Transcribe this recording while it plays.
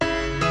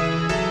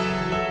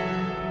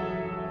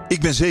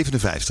Ik ben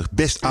 57,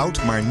 best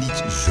oud, maar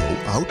niet zo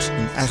oud.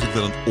 En eigenlijk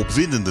wel een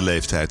opwindende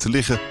leeftijd. Er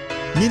liggen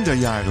minder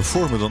jaren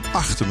voor me dan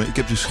achter me. Ik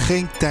heb dus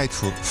geen tijd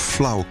voor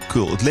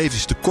flauwekul. Het leven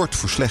is te kort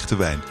voor slechte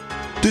wijn.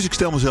 Dus ik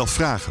stel mezelf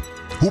vragen.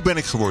 Hoe ben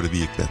ik geworden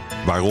wie ik ben?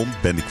 Waarom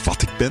ben ik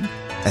wat ik ben?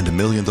 En de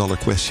million-dollar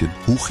question.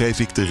 Hoe geef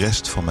ik de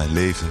rest van mijn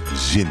leven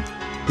zin?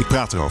 Ik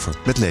praat erover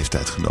met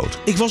leeftijdgenoten.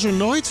 Ik was er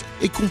nooit,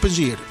 ik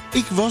compenseerde.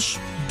 Ik was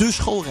de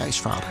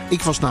schoolreisvader.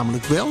 Ik was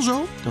namelijk wel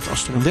zo dat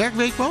als er een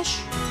werkweek was,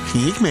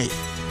 ging ik mee.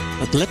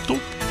 Met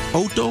laptop,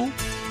 auto,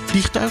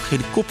 vliegtuig,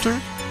 helikopter,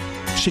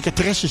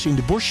 secretaresses in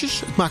de bosjes.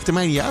 Het maakte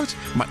mij niet uit,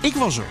 maar ik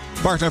was er.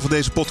 Partner van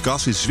deze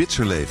podcast is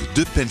Zwitserleven,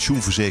 de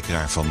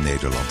pensioenverzekeraar van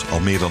Nederland. Al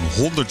meer dan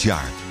 100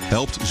 jaar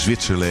helpt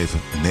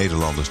Zwitserleven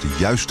Nederlanders de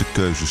juiste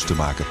keuzes te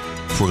maken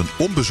voor een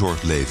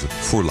onbezorgd leven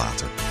voor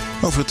later.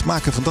 Over het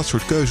maken van dat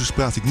soort keuzes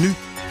praat ik nu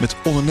met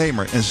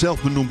ondernemer en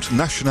zelfbenoemd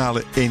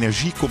nationale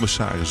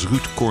energiecommissaris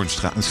Ruud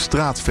Koornstra. Een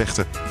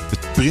straatvechter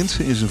met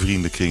prinsen in zijn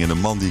vriendenkring en een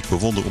man die ik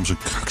bewonder om zijn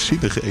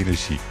krankzinnige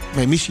energie.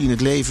 Mijn missie in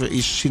het leven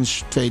is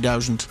sinds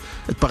 2000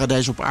 het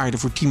paradijs op aarde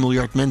voor 10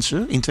 miljard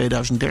mensen in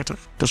 2030.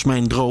 Dat is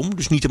mijn droom.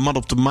 Dus niet een man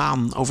op de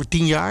maan over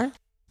 10 jaar,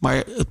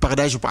 maar het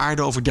paradijs op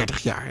aarde over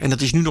 30 jaar. En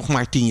dat is nu nog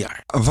maar 10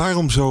 jaar.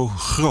 Waarom zo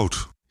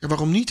groot? Ja,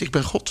 waarom niet? Ik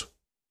ben God.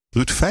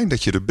 Ruud, fijn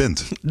dat je er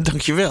bent.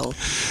 Dankjewel.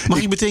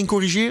 Mag ik meteen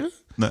corrigeren?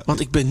 Nee. Want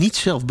ik ben niet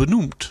zelf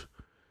benoemd.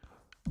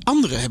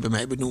 Anderen hebben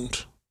mij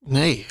benoemd.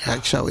 Nee,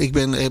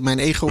 mijn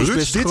ego is Ruud,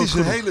 best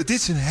groot. dit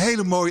is een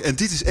hele mooie. En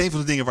dit is een van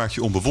de dingen waar ik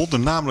je om bewonder.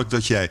 Namelijk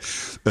dat jij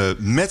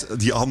met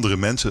die andere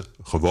mensen,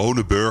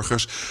 gewone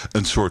burgers,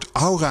 een soort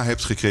aura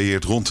hebt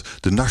gecreëerd rond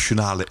de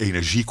nationale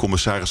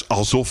energiecommissaris.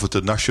 Alsof het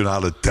de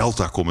nationale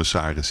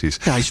Delta-commissaris is.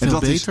 Ja, hij is veel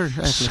beter is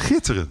eigenlijk.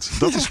 Schitterend.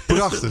 Dat is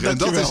prachtig. En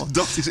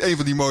dat is een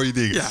van die mooie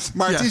dingen. Ja,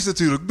 maar ja. Het is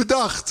natuurlijk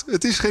bedacht.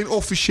 Het is geen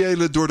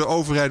officiële door de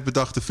overheid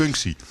bedachte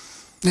functie.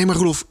 Nee, maar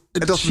Roelof,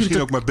 En dat is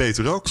misschien ook maar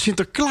beter ook.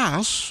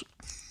 Sinterklaas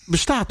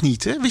bestaat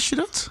niet, hè? Wist je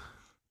dat?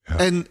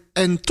 Ja.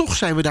 En toch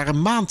zijn we daar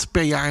een maand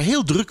per jaar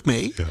heel druk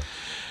mee. Ja.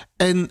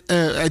 En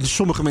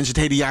sommige mensen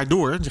het hele jaar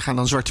door. Ze gaan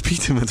dan Zwarte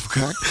Pieten met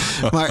elkaar.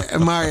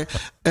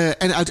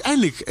 En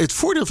uiteindelijk, het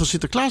voordeel van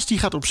Sinterklaas, die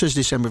gaat op 6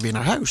 december weer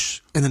naar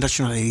huis. En de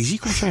nationale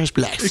energiecommissaris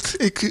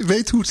blijft. Ik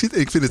weet hoe het zit.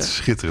 Ik vind het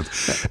schitterend.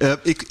 Ja.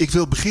 Ik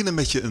wil beginnen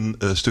met je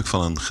een stuk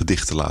van een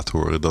gedicht te laten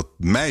horen. Dat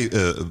mij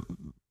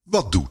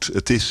wat doet.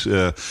 Het is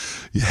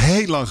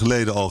heel lang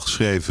geleden al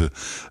geschreven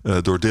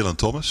door Dylan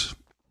Thomas.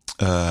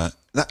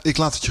 Ik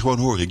laat het je gewoon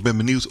horen. Ik ben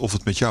benieuwd of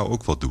het met jou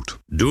ook wat doet.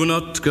 Do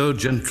not go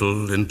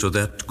gentle into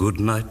that good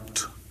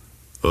night.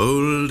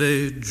 Old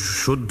age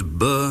should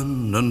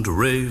burn and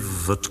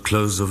rave at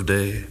close of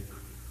day.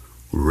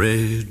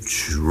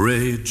 Rage,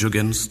 rage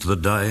against the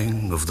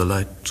dying of the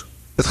light.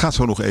 Het gaat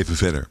zo nog even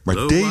verder.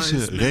 Maar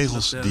deze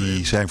regels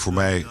die zijn voor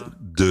mij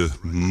de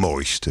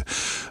mooiste.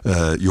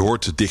 Je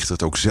hoort de dichter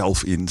het ook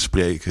zelf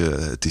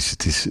inspreken.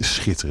 Het is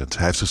schitterend.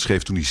 Hij heeft het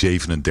geschreven toen hij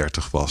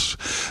 37 was.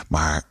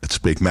 Maar het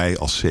spreekt mij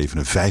als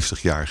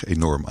 57-jarige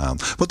enorm aan.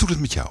 Wat doet het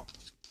met jou?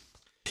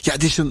 Ja,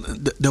 het is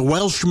de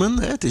Welshman.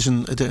 Hè? Het is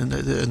een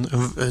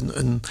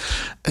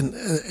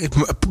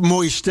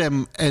mooie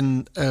stem.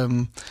 En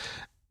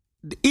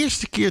de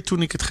eerste keer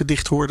toen ik het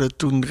gedicht hoorde,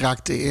 toen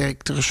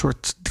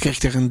kreeg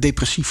ik er een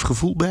depressief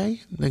gevoel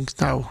bij. Ik denk,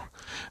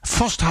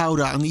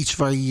 vasthouden aan iets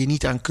waar je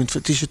niet aan kunt.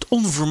 Het is het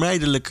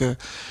onvermijdelijke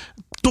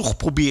toch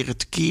proberen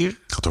te keren.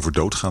 Het gaat over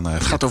doodgaan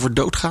eigenlijk. Het gaat over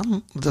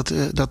doodgaan.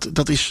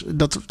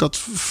 Dat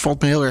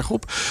valt me heel erg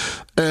op.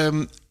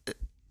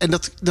 En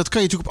dat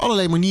kan je natuurlijk op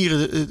allerlei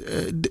manieren.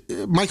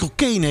 Michael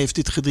Caine heeft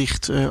dit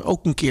gedicht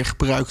ook een keer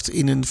gebruikt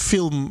in een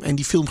film. En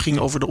die film ging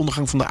over de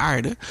ondergang van de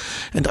aarde.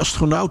 En de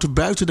astronauten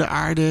buiten de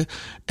aarde.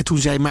 En toen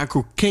zei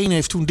Michael Caine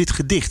heeft toen dit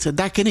gedicht. En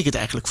daar ken ik het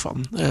eigenlijk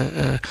van.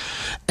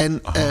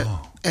 En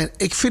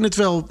ik vind het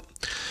wel.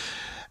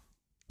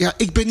 Ja,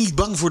 ik ben niet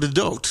bang voor de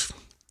dood.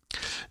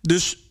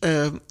 Dus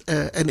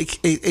en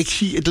ik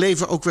zie het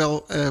leven ook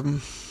wel.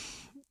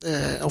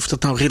 Of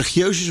dat nou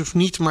religieus is of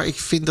niet. Maar ik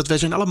vind dat wij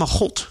zijn allemaal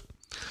God.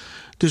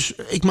 Dus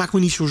ik maak me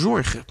niet zo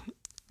zorgen.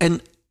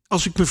 En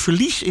als ik me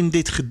verlies in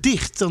dit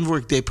gedicht, dan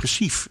word ik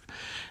depressief.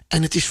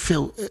 En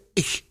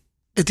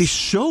het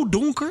is zo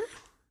donker,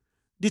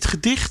 dit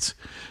gedidt,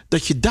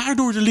 dat je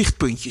daardoor de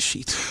lichtpuntjes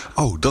ziet.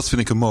 Oh, dat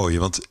vind ik een mooie.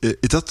 Want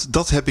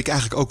dat heb ik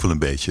eigenlijk ook wel een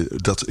beetje.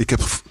 Ik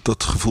heb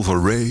dat gevoel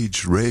van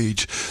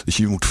rage. Dat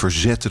je moet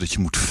verzetten, dat je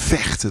moet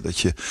vechten. Dat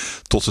je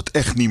tot het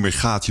echt niet meer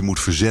gaat. Je moet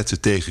verzetten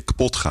tegen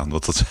kapot gaan.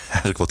 Want dat is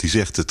eigenlijk wat hij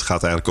zegt. Het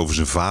gaat eigenlijk over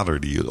zijn vader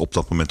die op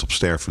dat moment op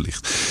sterven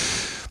ligt.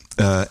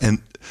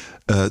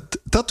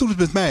 Dat doet het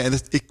met mij. En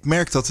ik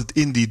merk dat het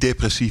in die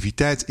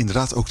depressiviteit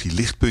inderdaad ook die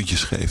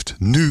lichtpuntjes geeft.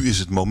 Nu is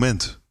het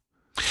moment.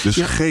 Dus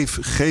ja.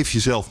 Geef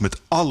jezelf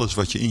met alles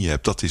wat je in je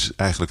hebt. Dat is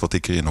eigenlijk wat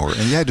ik erin hoor.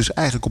 En jij dus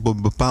eigenlijk op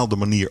een bepaalde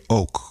manier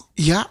ook.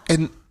 Ja,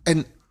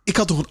 en ik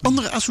had nog een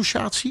andere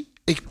associatie.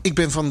 Ik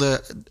ben van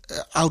de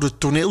oude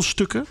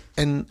toneelstukken.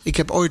 En ik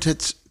heb ooit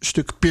het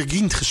stuk Peer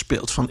Gynt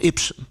gespeeld van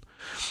Ibsen.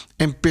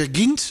 En Peer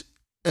Gynt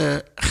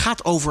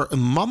gaat over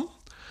een man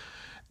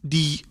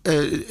die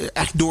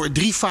eigenlijk door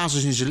 3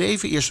 fases in zijn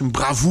leven... eerst een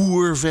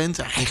bravoer-vent,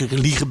 eigenlijk een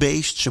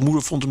liegebeest. Zijn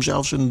moeder vond hem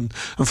zelfs een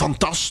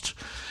fantast.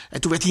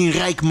 En toen werd hij een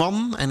rijk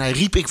man en hij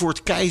riep: ik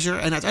word keizer.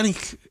 En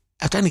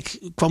uiteindelijk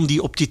kwam hij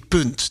op dit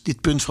punt.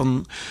 Dit punt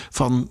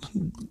van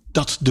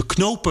dat de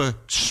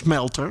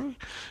knopensmelter...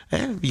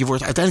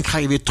 uiteindelijk ga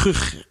je weer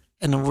terug...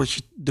 En dan word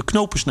je de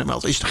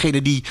knopensmelter. Is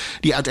degene die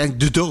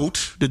uiteindelijk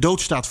de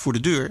dood staat voor de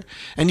deur.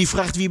 En die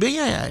vraagt: wie ben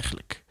jij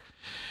eigenlijk?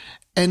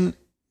 En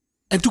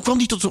toen kwam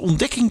hij tot de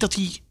ontdekking dat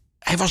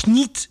hij was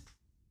niet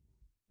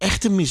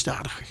echt een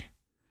misdadiger.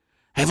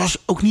 Hij was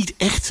ook niet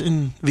echt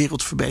een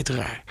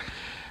wereldverbeteraar.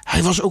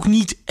 Hij was ook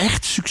niet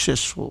echt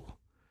succesvol.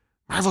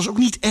 Maar hij was ook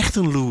niet echt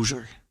een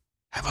loser.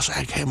 Hij was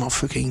eigenlijk helemaal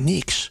fucking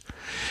niks.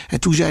 En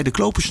toen zei de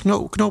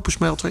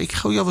knopensmelter: ik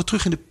gooi jou weer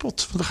terug in de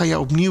pot. Want dan ga je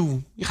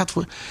opnieuw.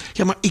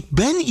 Ja, maar ik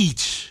ben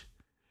iets.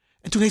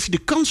 En toen heeft hij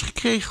de kans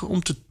gekregen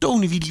om te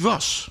tonen wie hij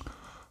was.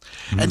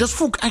 En dat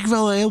vond ik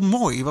eigenlijk wel heel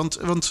mooi.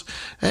 Want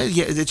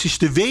het is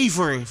de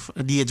wever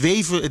die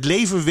het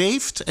leven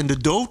weeft. En de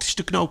dood is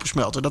de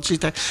knopensmelter. Dat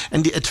zit daar.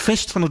 En het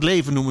vest van het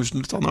leven noemen ze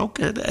het dan ook.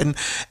 En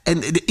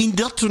in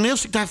dat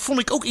toneelstuk, daar vond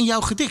ik ook in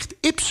jouw gedicht.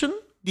 Ibsen,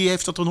 die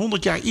heeft dat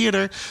 100 jaar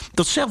eerder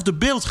datzelfde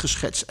beeld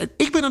geschetst. En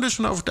ik ben er dus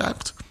van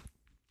overtuigd.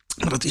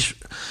 Maar dat is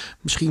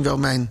misschien wel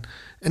mijn...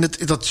 En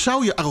dat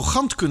zou je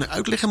arrogant kunnen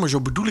uitleggen, maar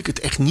zo bedoel ik het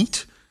echt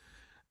niet.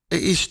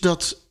 Is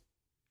dat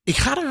ik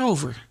ga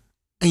erover.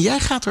 En jij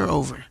gaat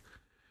erover.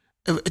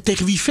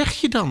 Tegen wie vecht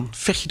je dan?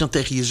 Vecht je dan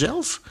tegen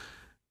jezelf?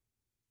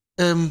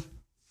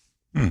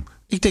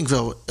 Ik denk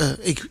wel,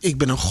 ik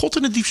ben een god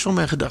in het diepst van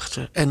mijn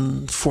gedachten.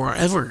 En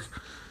forever.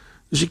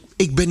 Dus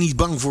ik ben niet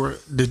bang voor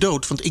de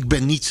dood, want ik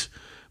ben niet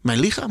mijn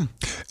lichaam.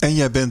 En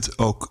jij bent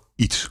ook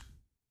iets.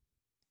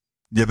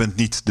 Jij bent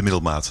niet de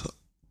middelmaat.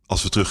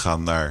 Als we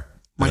teruggaan naar...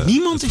 Maar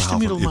niemand is de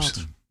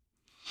middelmaat.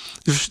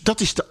 Dus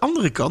dat is de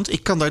andere kant.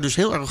 Ik kan daar dus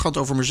heel arrogant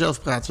over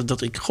mezelf praten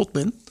dat ik God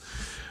ben.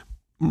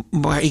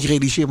 Maar ik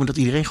realiseer me dat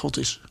iedereen God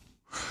is.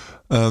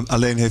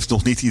 Alleen heeft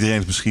nog niet iedereen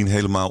het misschien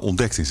helemaal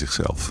ontdekt in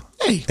zichzelf.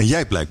 Nee. En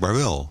jij blijkbaar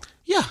wel.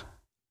 Ja,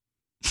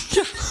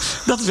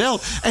 dat wel.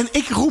 En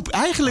ik roep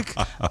eigenlijk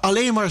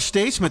alleen maar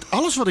steeds met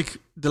alles wat ik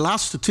de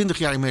laatste 20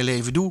 jaar in mijn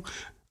leven doe.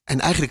 En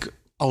eigenlijk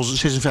al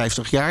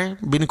 56 jaar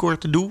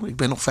binnenkort doe. Ik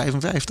ben nog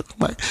 55.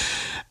 Maar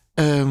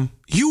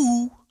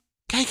joehoe,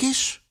 kijk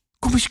eens.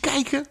 Kom eens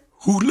kijken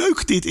hoe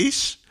leuk dit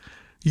is.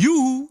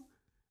 Joehoe.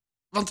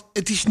 Want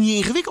het is niet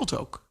ingewikkeld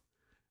ook.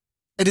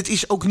 En het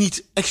is ook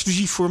niet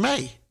exclusief voor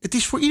mij. Het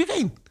is voor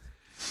iedereen.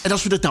 En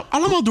als we dat nou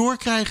allemaal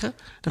doorkrijgen,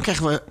 dan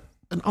krijgen we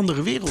een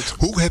andere wereld.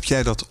 Hoe heb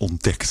jij dat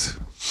ontdekt?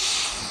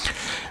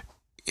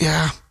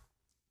 Ja,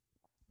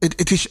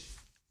 het is...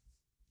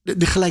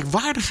 De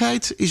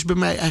gelijkwaardigheid is bij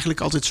mij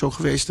eigenlijk altijd zo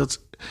geweest dat...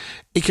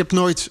 Ik heb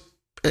nooit...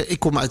 Ik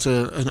kom uit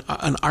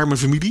een arme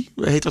familie,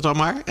 heet dat dan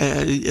maar.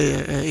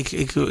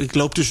 Ik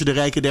loop tussen de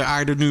rijken der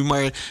aarde nu,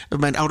 maar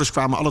mijn ouders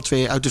kwamen alle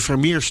twee uit de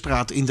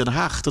Vermeerstraat in Den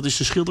Haag. Dat is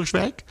de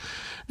Schilderswijk.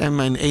 En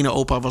mijn ene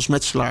opa was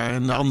metselaar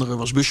en de andere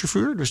was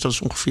buschauffeur. Dus dat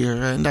is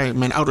ongeveer...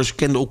 mijn ouders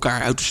kenden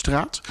elkaar uit de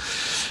straat.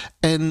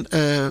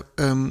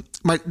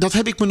 Maar dat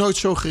heb ik me nooit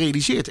zo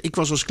gerealiseerd. Ik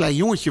was als klein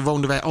jongetje,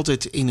 woonden wij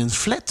altijd in een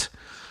flat.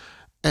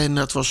 En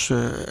dat was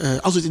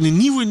altijd in een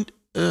nieuwe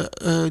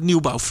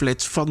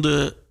nieuwbouwflat van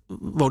de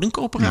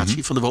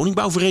woningcoöperatie, van de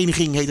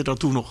woningbouwvereniging heette dat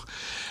toen nog.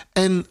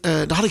 En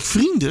daar had ik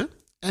vrienden.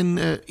 En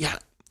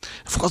dat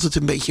vond ik altijd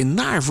een beetje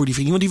naar voor die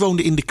vrienden, want die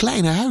woonden in de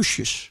kleine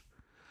huisjes.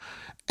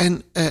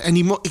 En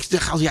ik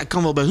dacht, ik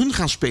kan wel bij hun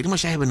gaan spelen, maar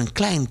zij hebben een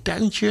klein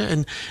tuintje.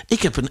 En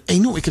ik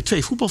heb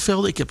 2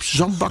 voetbalvelden, ik heb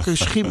zandbakken,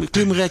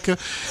 klimrekken.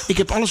 Ik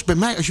heb alles bij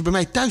mij. Als je bij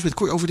mij thuis bent,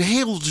 kon je over de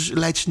hele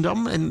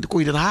Leidschendam en dan kon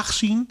je Den Haag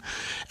zien.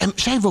 En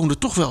zij woonden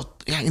toch wel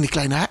in de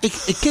kleine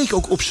huis. Ik keek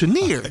ook op ze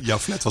neer. Jouw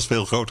flat was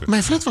veel groter.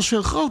 Mijn flat was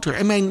veel groter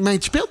en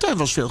mijn speeltuin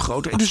was veel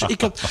groter. Dus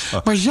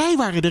maar zij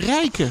waren de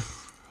rijken.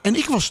 En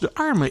ik was de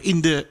arme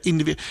in de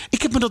wereld.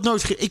 Ik heb me dat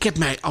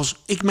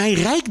nooit... Mijn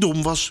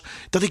rijkdom was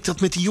dat ik dat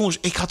met die jongens...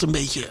 Ik had een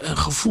beetje een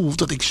gevoel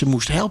dat ik ze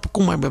moest helpen.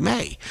 Kom maar bij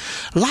mij.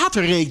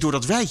 Later reed ik door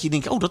dat wijkje. En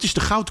denk, dat is de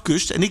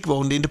Goudkust. En ik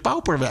woonde in de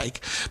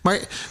Pauperwijk.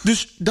 Maar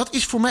dus dat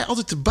is voor mij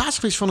altijd de basis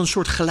geweest van een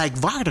soort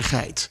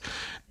gelijkwaardigheid.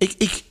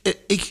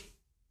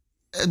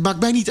 Het maakt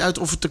mij niet uit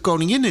of het de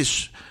koningin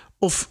is...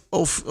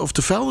 Of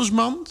de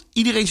vuilnisman.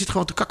 Iedereen zit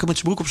gewoon te kakken met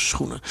zijn broek op zijn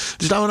schoenen.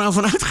 Dus laten we nou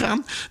vanuit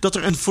gaan dat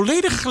er een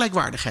volledige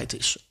gelijkwaardigheid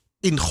is.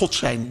 In God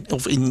zijn,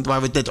 of in waar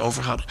we het net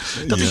over hadden.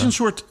 Dat is een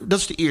soort, dat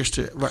is de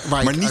eerste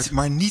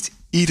maar niet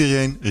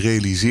iedereen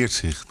realiseert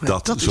zich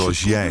dat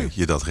zoals jij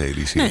je dat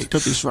realiseert. Nee,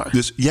 dat is waar.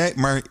 Dus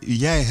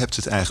jij hebt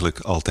het eigenlijk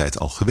altijd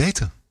al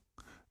geweten.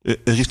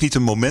 Er is niet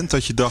een moment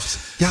dat je dacht,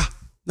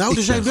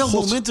 er zijn wel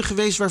momenten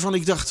geweest waarvan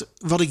ik dacht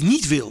wat ik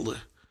niet wilde.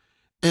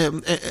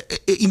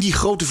 In die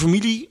grote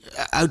familie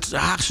uit de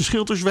Haagse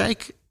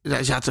Schilderswijk...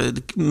 daar zaten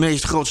de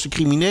meest grootste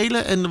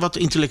criminelen en wat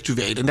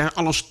intellectuelen. En daar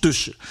alles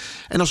tussen.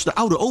 En als de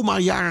oude oma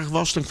jarig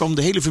was, dan kwam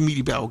de hele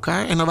familie bij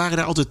elkaar. En dan waren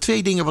er altijd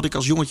 2 dingen wat ik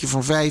als jongetje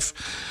van 5...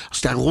 als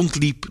ik daar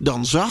rondliep,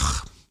 dan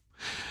zag.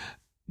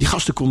 Die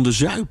gasten konden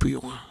zuipen,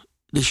 jongen.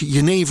 Dus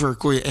jenever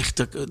kon je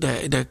echt...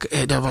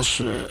 Daar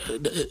was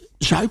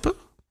zuipen.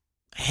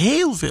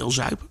 Heel veel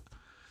zuipen.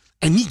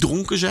 En niet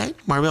dronken zijn,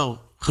 maar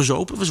wel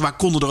gezopen. Dus we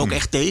konden er ook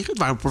echt tegen. Het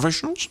waren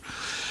professionals.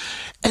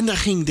 En daar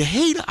ging de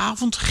hele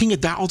avond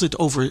het daar altijd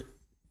over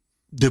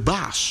de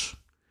baas.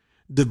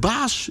 De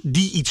baas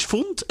die iets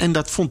vond en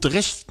dat vond de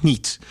rest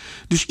niet.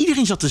 Dus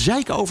iedereen zat te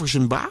zeiken over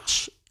zijn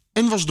baas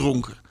en was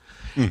dronken.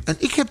 En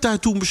ik heb daar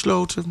toen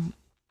besloten...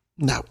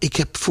 Nou, ik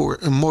heb voor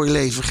een mooi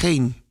leven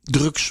geen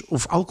drugs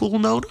of alcohol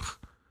nodig.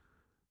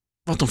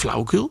 Wat een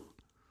flauwekul.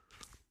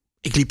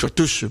 Ik liep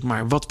daartussen,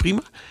 maar wat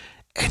prima.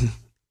 En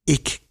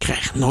ik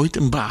krijg nooit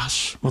een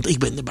baas, want ik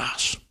ben de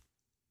baas.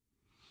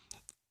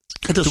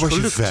 En dat Toen was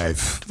gelukt. je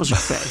 5. Toen was ik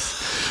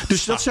 5.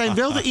 Dus dat zijn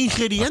wel de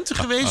ingrediënten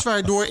geweest...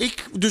 waardoor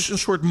ik dus een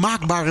soort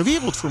maakbare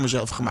wereld voor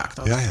mezelf gemaakt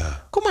had.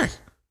 Ja. Kom maar.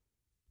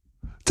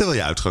 Terwijl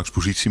je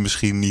uitgangspositie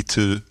misschien niet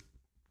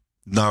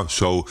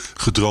zo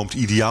gedroomd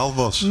ideaal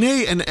was.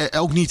 Nee, en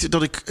ook niet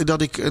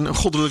dat ik een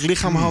goddelijk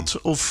lichaam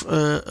had...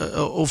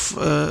 of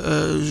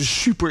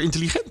super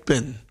intelligent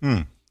ben.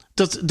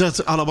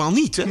 Dat allemaal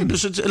niet. Hè?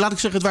 Dus laat ik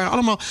zeggen, het waren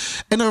allemaal...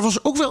 En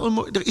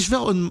er is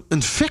wel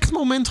een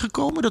vechtmoment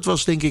gekomen. Dat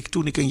was denk ik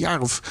toen ik een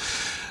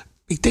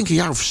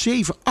jaar of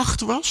 7,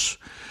 8 was.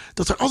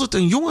 Dat er altijd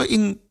een jongen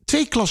in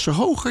 2 klassen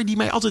hoger... die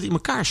mij altijd in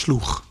elkaar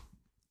sloeg.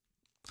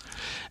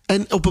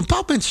 En op een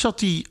bepaald moment zat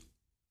hij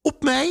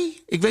op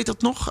mij. Ik weet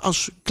dat nog,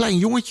 als klein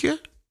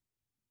jongetje...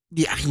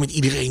 die eigenlijk met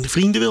iedereen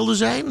vrienden wilde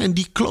zijn. En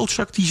die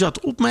klootzak die zat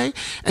op mij.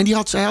 En hij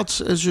had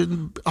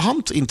zijn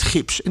hand in het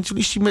gips. En toen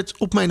is hij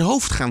op mijn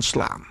hoofd gaan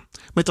slaan.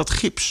 Met dat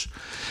gips.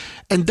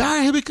 En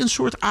daar heb ik een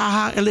soort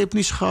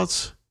aha-erlevenis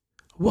gehad.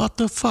 What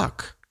the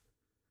fuck?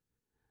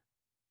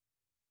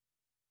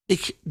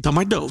 Dan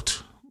maar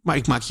dood. Maar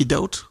ik maak je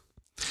dood.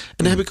 En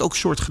dat heb ik ook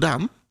soort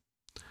gedaan.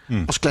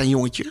 Als klein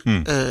jongetje.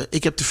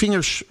 Ik heb de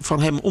vingers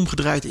van hem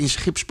omgedraaid in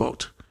zijn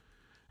gipspoot.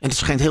 En het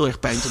schijnt heel erg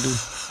pijn te doen.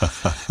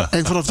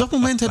 En vanaf dat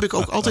moment heb ik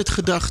ook altijd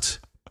gedacht...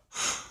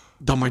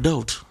 dan maar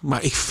dood.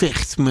 Maar ik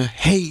vecht me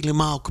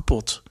helemaal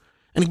kapot.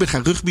 En ik ben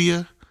gaan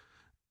rugbyen.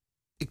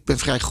 Ik ben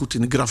vrij goed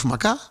in de Krav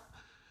Maga.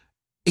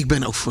 Ik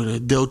ben ook voor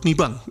de dood niet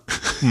bang.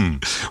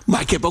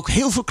 Maar ik heb ook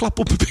heel veel klap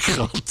op mijn bek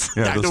gehad.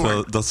 Ja,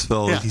 dat is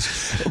wel iets.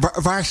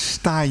 Waar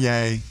sta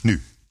jij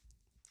nu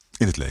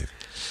in het leven?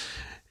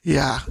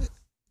 Ja,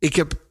 ik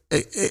heb...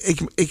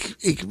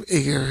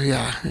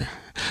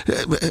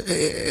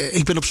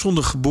 Ik ben op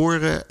zondag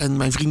geboren en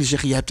mijn vrienden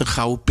zeggen... je hebt een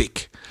gouden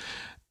pik.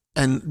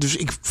 En dus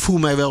ik voel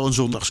mij wel een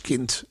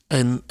zondagskind.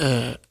 En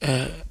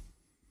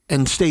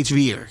steeds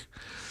weer.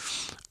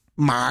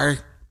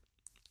 Maar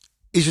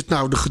is het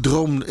nou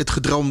het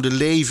gedroomde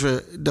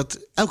leven? Dat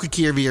elke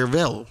keer weer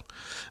wel.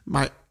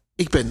 Maar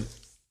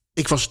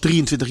ik was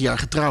 23 jaar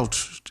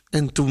getrouwd.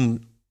 En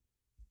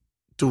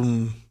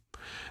toen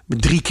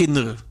met 3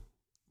 kinderen...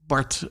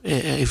 Bart,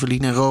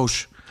 Evelien en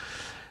Roos.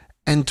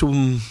 En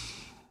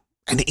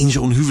in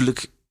zo'n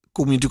huwelijk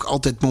kom je natuurlijk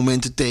altijd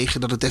momenten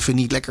tegen... dat het even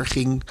niet lekker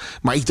ging.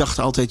 Maar ik dacht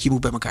altijd, je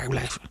moet bij elkaar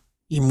blijven.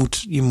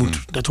 Je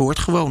moet, dat hoort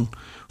gewoon.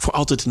 Voor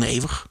altijd en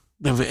eeuwig.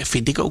 Dat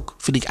vind ik ook.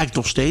 Vind ik eigenlijk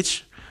nog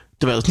steeds.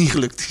 Terwijl het niet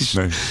gelukt is.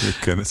 Nee, ik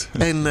ken het.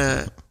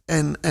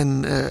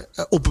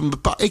 Op een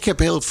bepaald... Ik heb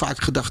heel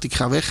vaak gedacht, ik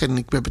ga weg. En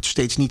ik heb het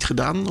steeds niet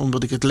gedaan.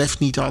 Omdat ik het lef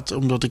niet had.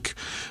 Omdat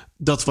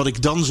dat wat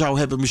ik dan zou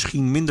hebben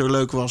misschien minder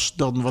leuk was...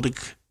 dan wat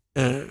ik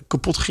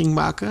kapot ging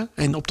maken.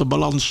 En op de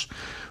balans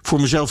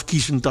voor mezelf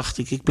kiezen dacht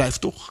ik blijf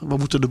toch. We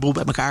moeten de boel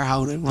bij elkaar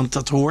houden, want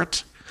dat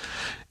hoort.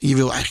 Je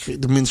wil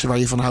eigenlijk de mensen waar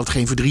je van houdt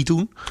geen verdriet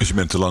doen. Dus je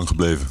bent te lang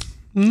gebleven?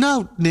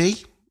 Nou,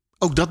 nee.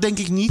 Ook dat denk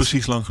ik niet.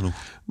 Precies lang genoeg.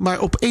 Maar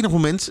op enig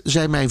moment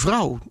zei mijn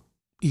vrouw,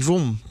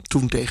 Yvonne,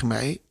 toen tegen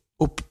mij...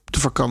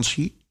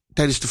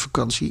 tijdens de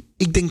vakantie...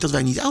 ik denk dat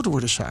wij niet ouder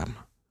worden samen.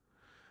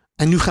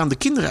 En nu gaan de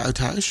kinderen uit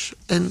huis.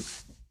 En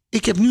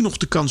ik heb nu nog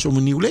de kans om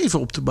een nieuw leven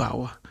op te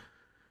bouwen.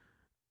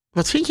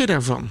 Wat vind jij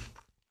daarvan?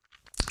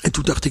 En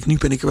toen dacht ik, nu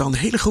ben ik wel een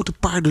hele grote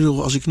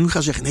paardenlul... als ik nu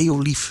ga zeggen, nee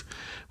joh lief.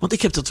 Want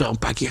ik heb dat wel een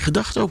paar keer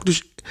gedacht ook.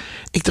 Dus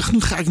ik dacht,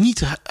 nu ga ik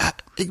niet...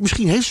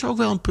 misschien heeft ze ook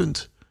wel een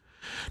punt.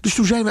 Dus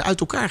toen zijn we uit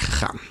elkaar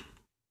gegaan.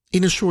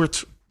 In een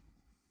soort...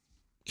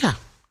 Ja,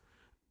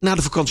 na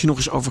de vakantie nog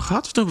eens over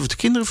gehad. Toen hebben we de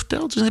kinderen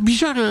verteld. Dus een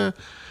bizarre...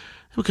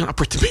 heb ik een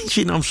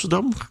appartementje in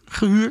Amsterdam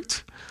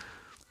gehuurd.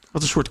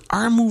 Wat een soort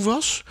armoe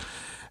was.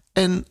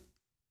 En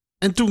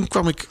toen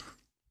kwam ik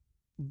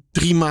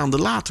 3 maanden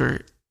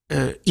later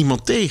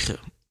iemand tegen.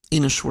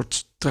 In een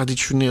soort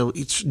traditioneel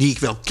iets die ik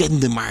wel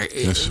kende, maar...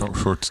 Een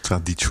soort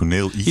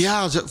traditioneel iets?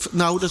 Ja,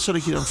 nou, dat zal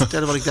ik je dan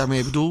vertellen wat ik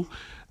daarmee bedoel.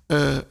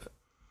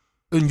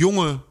 Een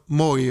jonge,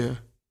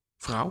 mooie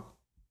vrouw.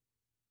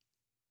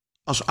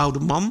 Als oude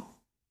man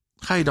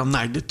ga je dan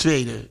naar de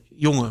tweede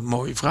jonge,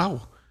 mooie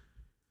vrouw.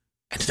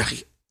 En toen dacht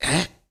ik,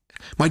 hè?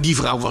 Maar die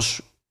vrouw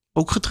was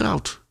ook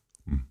getrouwd.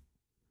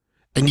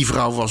 En die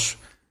vrouw was...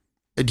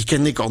 Die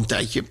kende ik al een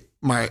tijdje,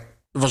 maar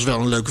was wel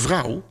een leuke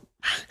vrouw.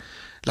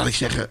 Laat ik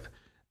zeggen,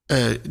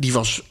 die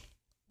was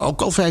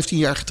ook al 15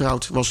 jaar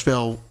getrouwd. Was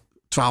wel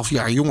 12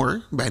 jaar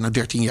jonger, bijna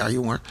 13 jaar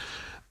jonger.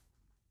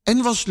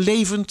 En was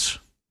levend,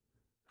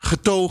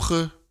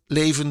 getogen,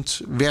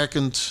 levend,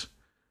 werkend,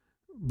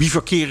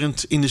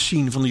 bivakkerend in de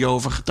zíjn van de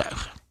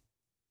Jehovah-getuigen.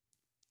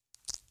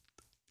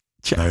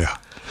 Tja, Nou ja.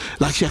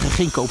 laat ik zeggen,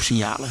 geen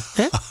koopsignalen.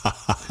 Hè?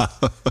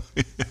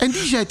 En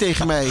die zei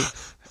tegen mij,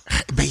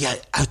 ben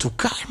jij uit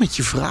elkaar met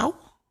je vrouw?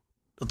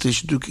 Dat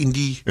is natuurlijk in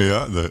die...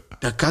 Ja,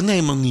 Dat kan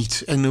helemaal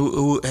niet. En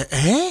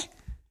hè?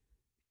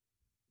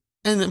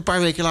 En een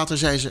paar weken later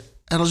zei ze,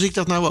 en als ik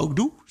dat nou ook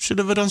doe,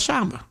 zullen we dan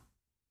samen?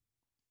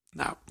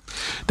 Nou,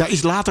 daar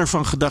is later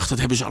van gedacht, dat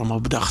hebben ze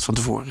allemaal bedacht van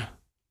tevoren.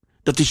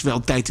 Dat is wel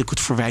tijdelijk het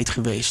verwijt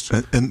geweest.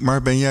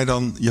 Maar ben jij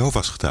dan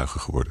Jehovah's getuige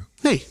geworden?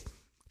 Nee.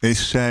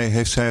 Heeft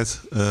zij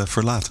het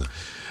verlaten?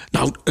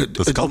 Nou,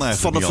 Dat kan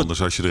eigenlijk niet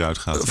anders als je eruit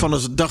gaat. Van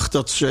de dag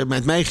dat ze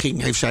met mij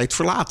ging, heeft zij het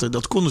verlaten.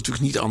 Dat kon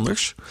natuurlijk niet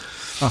anders.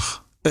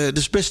 Ach.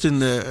 Dus best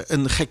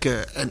een gekke...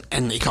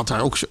 En ik had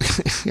daar ook...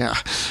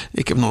 ja,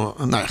 ik heb nog...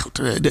 Nou ja,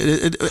 goed.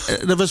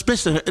 Dat was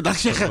best een... Laat ik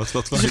zeggen,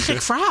 het is een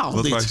gek verhaal.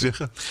 Wat wou je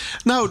zeggen?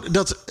 Nou,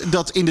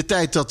 dat in de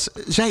tijd dat...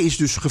 Zij is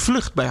dus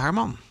gevlucht bij haar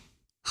man.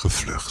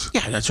 Gevlucht?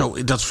 Ja,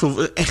 dat is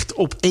echt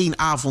op 1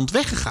 avond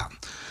weggegaan.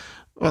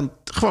 Want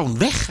gewoon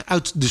weg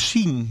uit de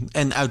zíjn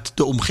en uit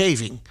de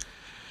omgeving.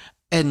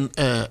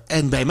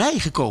 En bij mij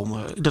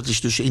gekomen, dat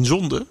is dus in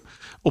zonde...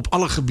 Op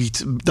alle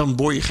gebieden, dan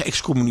word je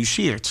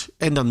geëxcommuniceerd.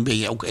 En dan ben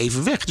je ook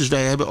even weg. Dus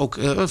wij hebben ook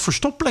een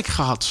verstopplek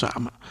gehad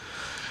samen.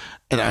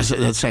 En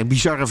dat zijn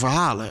bizarre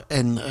verhalen.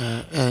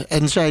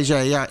 En zij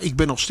zei, ja, ik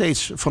ben nog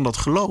steeds van dat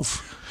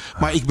geloof.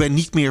 Maar ik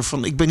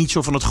ben niet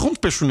zo van het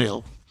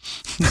grondpersoneel.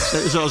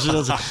 Zoals ze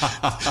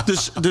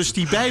dat dus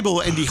die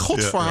Bijbel en die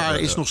God voor haar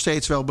is nog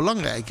steeds wel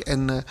belangrijk.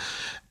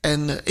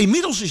 En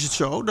inmiddels is het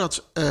zo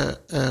dat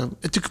het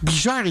natuurlijk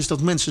bizar is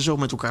dat mensen zo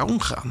met elkaar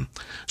omgaan.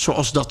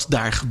 Zoals dat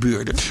daar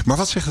gebeurde. Maar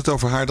wat zegt het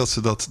over haar dat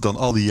ze dat dan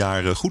al die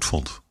jaren goed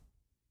vond?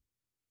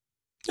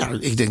 Ja,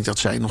 ik denk dat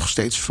zij nog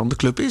steeds van de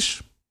club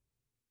is.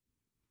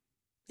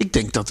 Ik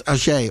denk dat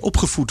als jij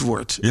opgevoed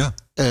wordt,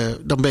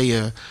 dan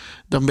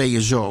ben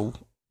je zo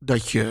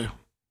dat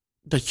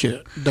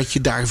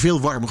je daar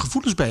veel warme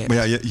gevoelens bij hebt.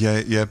 Maar ja,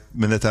 je hebt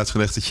me net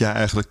uitgelegd dat jij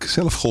eigenlijk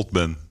zelf God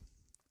bent.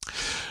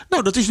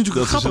 Nou, dat is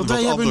natuurlijk dat grappig.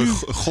 Is een wat ander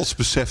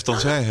godsbesef dan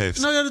zij heeft.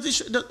 Nou ja,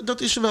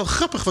 dat is wel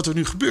grappig wat er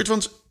nu gebeurt.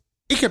 Want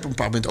ik heb op een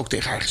bepaald moment ook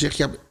tegen haar gezegd...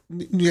 ja,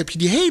 nu heb je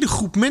die hele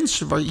groep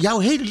mensen... waar jouw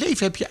hele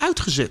leven heb je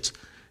uitgezet.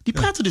 Die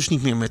praten dus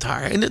niet meer met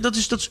haar. En dat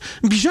is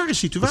een bizarre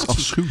situatie. Dat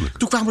is afschuwelijk.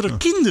 Toen kwamen er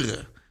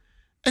kinderen.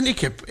 En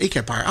ik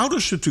heb haar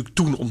ouders natuurlijk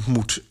toen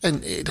ontmoet.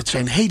 En dat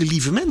zijn hele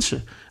lieve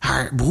mensen.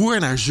 Haar broer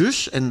en haar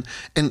zus. En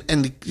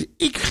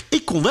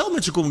ik kon wel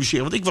met ze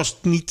communiceren. Want ik was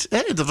niet...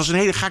 dat was een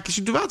hele gekke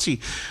situatie.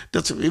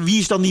 Wie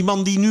is dan die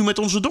man die nu met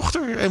onze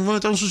dochter en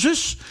met onze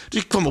zus...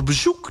 Dus ik kwam op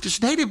bezoek. Het is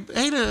een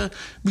hele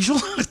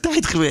bijzondere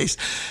tijd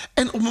geweest.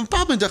 En op een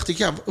bepaald moment dacht ik...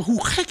 ja,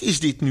 hoe gek is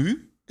dit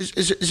nu?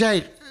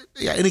 Zij...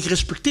 Ja, en ik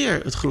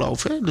respecteer het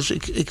geloof. Hè? Dus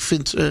ik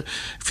vind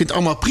het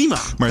allemaal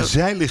prima. Maar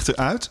zij ligt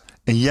eruit...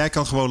 En jij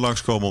kan gewoon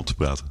langskomen om te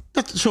praten.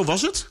 Zo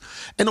was het.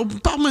 En op een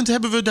bepaald moment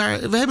hebben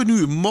we hebben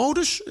nu een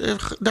modus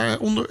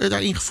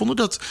daarin gevonden.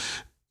 Dat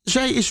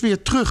zij is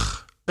weer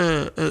terug.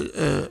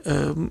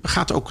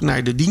 Gaat ook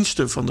naar de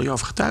diensten van de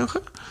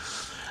Jehovah-getuigen.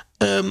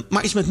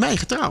 Maar is met mij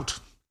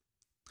getrouwd.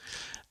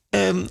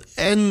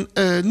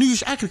 Nu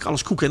is eigenlijk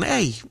alles koek en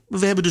ei.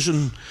 We hebben dus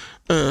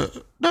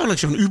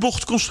een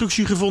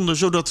U-bochtconstructie gevonden,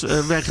 zodat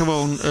wij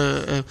gewoon...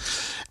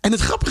 En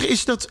het grappige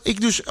is dat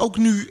ik dus ook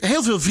nu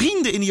heel veel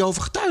vrienden in die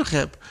Jehovah-getuigen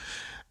heb.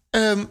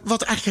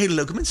 Wat eigenlijk hele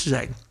leuke mensen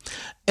zijn.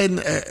 En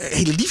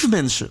hele lieve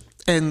mensen.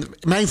 En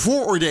mijn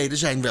vooroordelen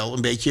zijn wel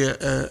een beetje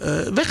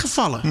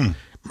weggevallen.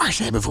 Maar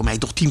ze hebben voor mij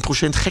toch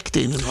 10%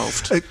 gekte in hun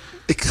hoofd.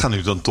 Ik ga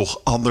nu dan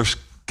toch anders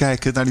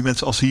kijken naar die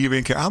mensen als ze hier weer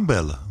een keer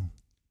aanbellen.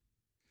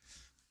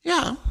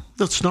 Ja,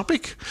 dat snap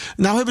ik.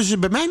 Nou hebben ze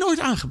bij mij nooit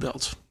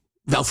aangebeld.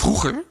 Wel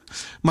vroeger,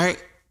 maar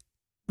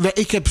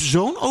ik heb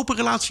zo'n open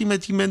relatie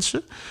met die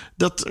mensen...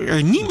 dat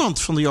er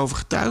niemand van de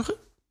Jehovah-getuigen...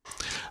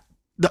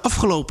 de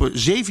afgelopen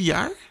 7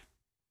 jaar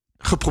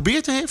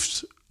geprobeerd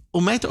heeft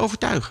om mij te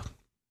overtuigen.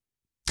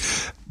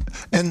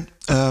 En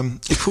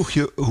ik vroeg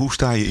je, hoe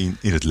sta je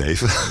in het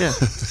leven? Ja.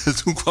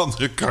 Toen kwam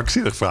er een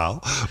krankzinnig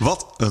verhaal.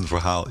 Wat een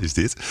verhaal is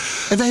dit?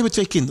 En wij hebben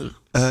 2 kinderen.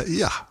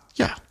 Ja.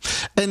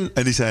 En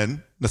die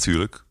zijn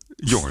natuurlijk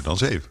jonger dan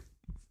 7.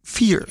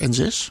 4 en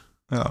 6.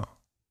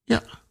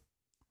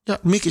 Ja,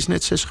 Mick is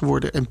net 6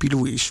 geworden en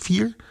Pilou is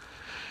 4.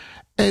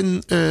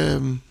 En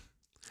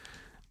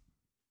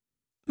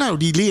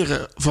die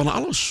leren van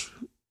alles.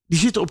 Die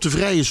zitten op de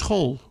vrije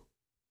school.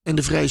 En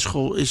de vrije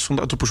school is van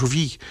de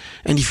antroposofie.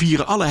 En die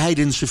vieren alle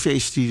heidense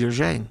feesten die er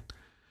zijn.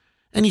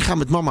 En die gaan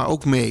met mama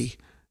ook mee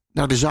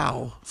naar de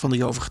zaal van de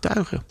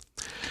Jehovah-getuigen.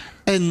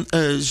 En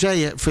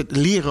zij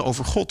leren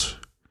over God.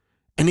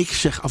 En ik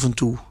zeg af en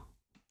toe,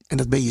 en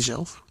dat ben je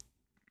zelf.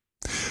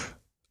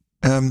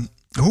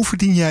 Hoe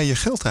verdien jij je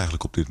geld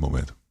eigenlijk op dit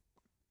moment?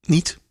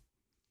 Niet.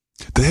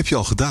 Dat heb je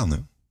al gedaan, hè?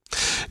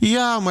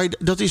 Ja, maar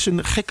dat is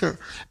een gekke...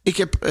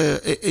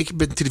 Ik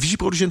ben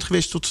televisieproducent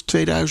geweest tot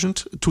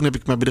 2000. Toen heb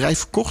ik mijn bedrijf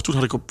verkocht.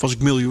 Toen was ik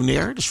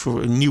miljonair. Dat is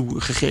voor een nieuw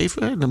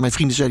gegeven. Mijn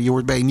vrienden zeiden, je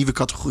hoort bij een nieuwe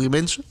categorie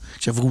mensen.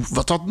 Ik zei,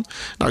 wat dan?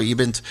 Nou,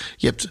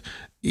 je hebt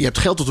Je hebt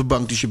geld op de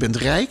bank, dus je bent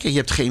rijk. En je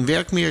hebt geen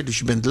werk meer, dus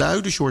je bent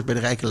lui. Dus je hoort bij de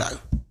rijke lui.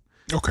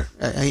 Oké.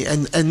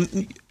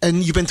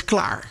 En je bent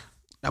klaar.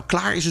 Nou,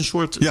 klaar is een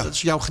soort... Ja. Dat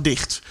is jouw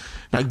gedicht.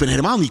 Nou, ik ben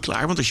helemaal niet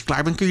klaar. Want als je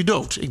klaar bent, kun je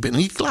dood. Ik ben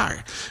niet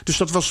klaar. Dus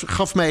dat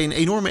gaf mij een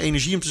enorme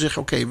energie om te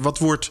zeggen... Oké, wat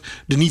wordt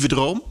de nieuwe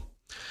droom?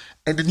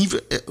 En de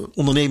nieuwe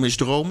ondernemen is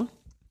dromen.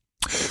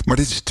 Maar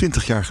dit is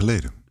 20 jaar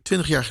geleden.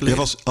 20 jaar geleden.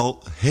 Jij was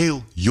al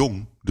heel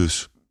jong,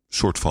 dus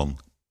soort van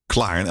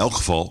klaar. In elk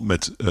geval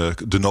met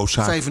de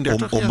noodzaak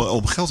 35,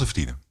 om geld te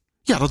verdienen.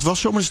 Ja, dat was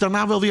zo, maar is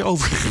daarna wel weer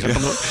overgegaan. Ja.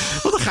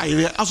 Want dan ga je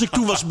weer. Als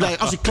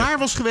ik klaar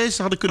was geweest,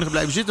 dan had ik kunnen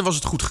blijven zitten, was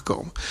het goed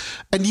gekomen.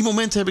 En die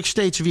momenten heb ik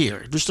steeds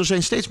weer. Dus er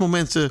zijn steeds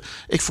momenten.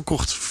 Ik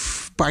verkocht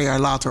een paar jaar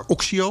later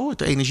Oxio,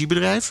 het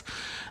energiebedrijf.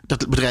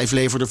 Dat bedrijf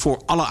leverde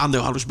voor alle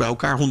aandeelhouders bij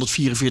elkaar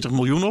 144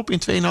 miljoen op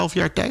in 2,5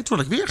 jaar tijd. Toen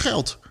had ik weer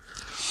geld.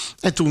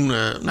 En toen,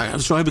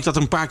 zo heb ik dat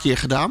een paar keer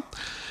gedaan.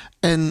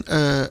 En op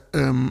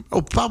een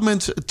bepaald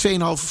moment,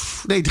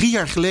 3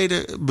 jaar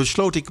geleden,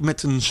 besloot ik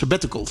met een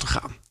sabbatical te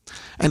gaan.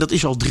 En dat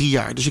is al 3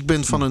 jaar. Dus ik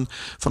ben van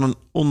een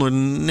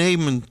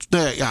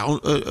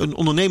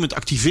ondernemend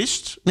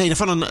activist. Nee,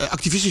 van een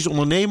activistisch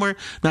ondernemer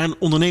naar een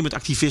ondernemend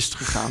activist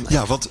gegaan.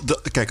 Ja, want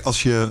kijk,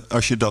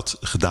 als je dat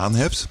gedaan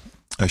hebt,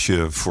 als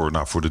je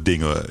voor de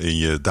dingen in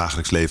je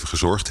dagelijks leven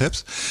gezorgd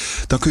hebt,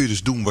 dan kun je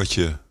dus doen wat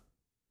je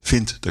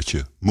vindt dat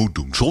je moet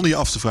doen, zonder je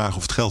af te vragen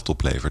of het geld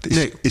oplevert.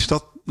 Is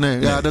dat? Nee,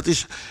 ja, dat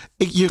is.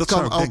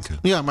 Denken.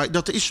 Ja, maar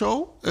dat is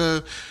zo.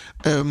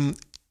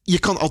 Je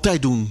kan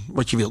altijd doen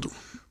wat je wil doen.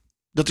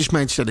 Dat is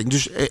mijn stelling.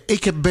 Dus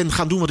ik ben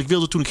gaan doen wat ik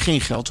wilde toen ik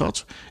geen geld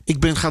had. Ik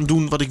ben gaan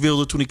doen wat ik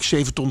wilde toen ik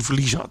 7 ton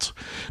verlies had.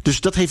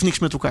 Dus dat heeft niks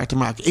met elkaar te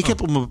maken. Ik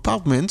heb op een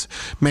bepaald moment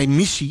mijn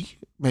missie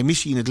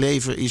in het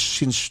leven is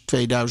sinds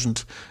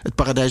 2000 het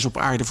paradijs op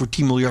aarde voor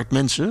 10 miljard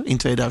mensen in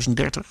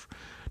 2030.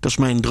 Dat is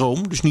mijn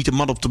droom. Dus niet een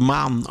man op de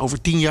maan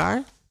over 10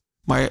 jaar...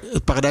 maar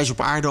het paradijs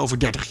op aarde over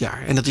 30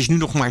 jaar. En dat is nu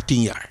nog maar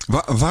 10 jaar.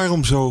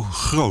 Waarom zo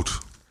groot?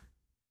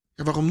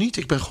 Ja, waarom niet?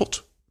 Ik ben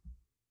God.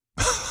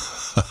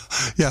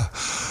 Ja.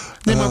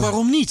 Nee, maar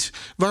waarom niet?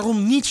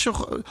 Waarom niet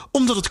zo?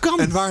 Omdat het kan.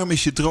 En waarom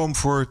is je droom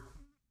voor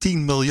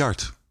 10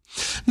 miljard?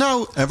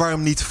 Nou, en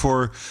waarom niet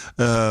voor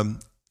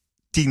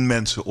 10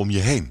 mensen om je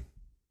heen?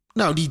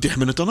 Nou, die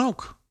hebben het dan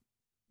ook.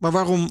 Maar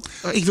waarom?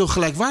 Ik wil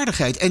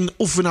gelijkwaardigheid. En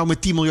of we nou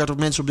met 10 miljard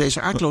mensen op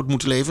deze aardkloot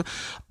moeten leven,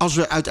 als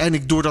we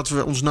uiteindelijk, doordat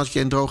we ons natje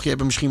en droogje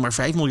hebben, misschien maar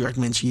 5 miljard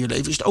mensen hier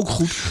leven, is het ook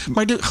goed.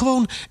 Maar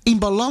gewoon in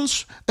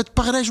balans het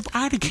paradijs op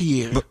aarde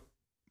creëren.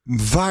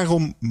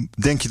 Waarom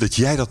denk je dat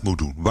jij dat moet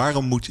doen?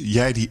 Waarom moet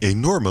jij die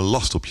enorme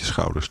last op je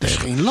schouders nemen?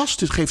 Het is geen last,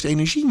 het geeft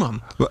energie,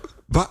 man.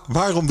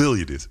 Waarom wil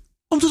je dit?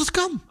 Omdat het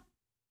kan.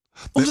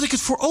 Omdat ik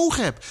het voor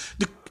ogen heb.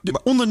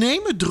 De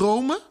ondernemen,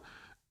 dromen,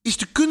 is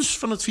de kunst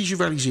van het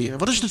visualiseren.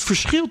 Wat is het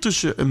verschil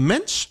tussen een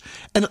mens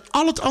en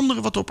al het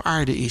andere wat op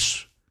aarde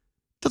is?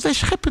 Dat wij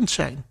scheppend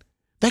zijn.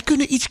 Wij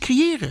kunnen iets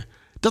creëren.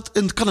 Dat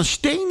kan een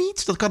steen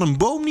niet, dat kan een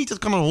boom niet, dat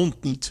kan een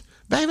hond niet.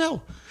 Wij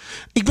wel.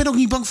 Ik ben ook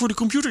niet bang voor de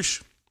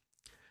computers.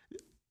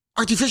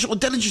 Artificial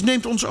intelligence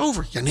neemt ons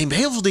over. Ja, neemt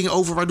heel veel dingen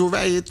over, waardoor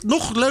wij het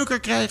nog leuker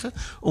krijgen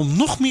om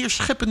nog meer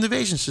scheppende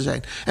wezens te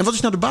zijn. En wat is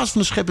nou de basis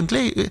van een scheppend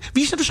leven?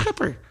 Wie is nou de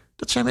schepper?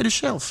 Dat zijn wij dus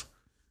zelf.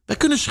 Wij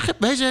kunnen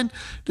scheppen. Wij zijn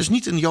dus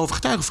niet een Jehovah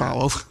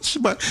getuigenverhaal overigens,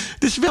 maar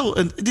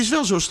het is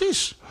wel zoals het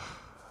is.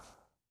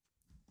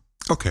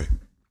 Oké.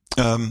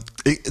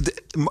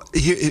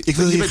 Ik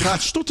wil hier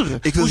graag stotteren.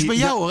 Hoe is het bij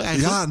jou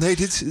eigenlijk? Ja,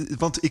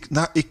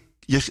 nee,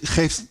 je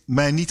geeft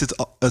mij niet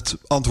het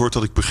antwoord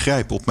dat ik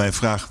begrijp op mijn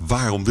vraag: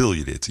 waarom wil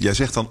je dit? Jij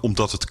zegt dan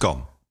omdat het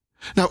kan.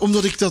 Nou,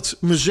 omdat ik dat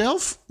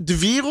mezelf, de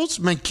wereld,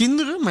 mijn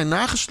kinderen, mijn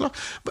nageslacht,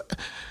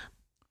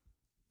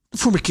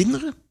 voor mijn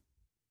kinderen.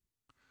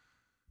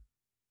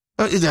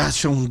 Ja,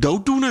 zo'n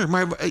dooddoener.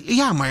 Maar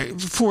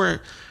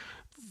voor.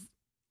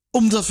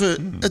 Omdat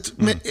we het.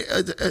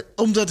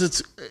 Omdat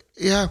het.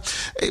 Ja.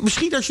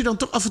 Misschien als je dan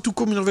toch af en toe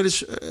kom je nog wel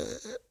eens.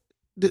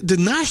 De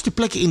naaste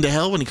plekken in de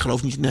hel. En ik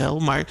geloof niet in de hel.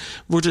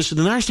 Maar wordt dus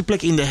de naaste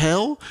plekken in de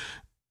hel.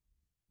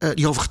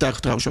 Die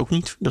overgetuigen trouwens ook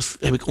niet. Dat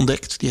heb ik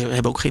ontdekt. Die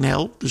hebben ook geen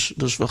hel. Dus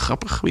dat is wel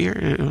grappig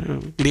weer.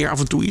 Ik leer af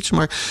en toe iets.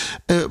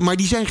 Maar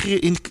die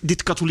zijn in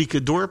dit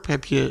katholieke dorp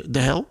heb je de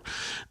hel.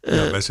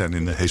 Wij zijn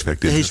in de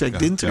Heeswijk-Dinter.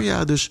 Heeswijk-Dinter,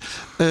 ja. Dus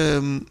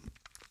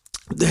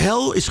de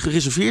hel is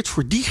gereserveerd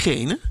voor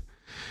diegenen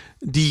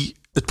die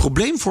het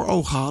probleem voor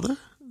ogen hadden,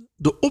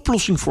 de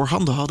oplossing voor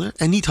handen hadden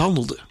en niet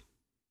handelden.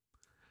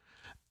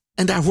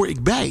 En daar hoor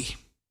ik bij.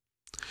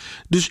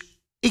 Dus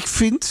ik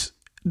vind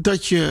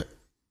dat je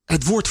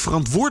het woord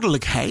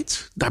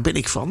verantwoordelijkheid, daar ben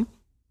ik van.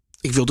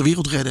 Ik wil de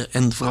wereld redden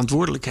en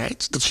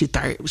verantwoordelijkheid, dat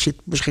zit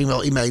misschien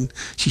wel in mijn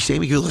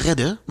systeem. Ik wil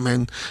redden.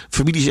 Mijn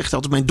familie zegt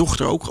altijd, mijn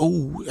dochter ook,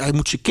 hij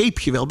moet zijn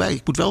capeje wel bij.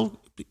 Ik moet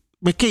wel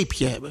mijn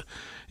capeje hebben.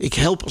 Ik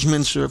help als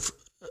mensen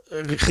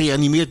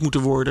gereanimeerd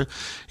moeten worden.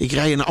 Ik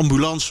rij in een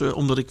ambulance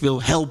omdat ik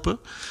wil helpen.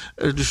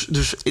 Dus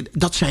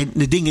dat zijn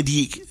de dingen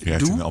die ik doe. Je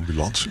rijdt in een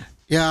ambulance?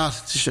 Ja,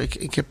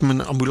 ik heb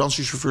mijn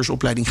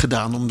ambulancechauffeursopleiding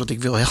gedaan omdat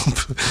ik wil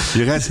helpen.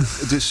 Je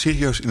rijdt dus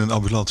serieus in een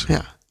ambulance?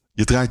 Ja.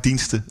 Je draait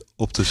diensten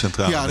op de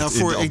centrale. Ja,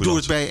 ik doe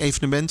het bij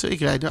evenementen. Ik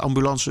rijd de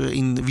ambulance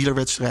in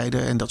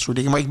wielerwedstrijden en dat soort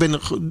dingen. Maar ik ben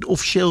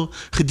officieel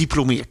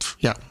gediplomeerd.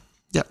 Ja.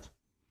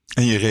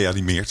 En je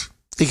reanimeert.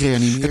 Ik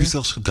reanimeer. Heb je het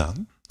zelfs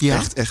gedaan?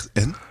 Ja. Echt.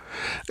 En?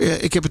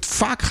 Ik heb het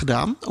vaak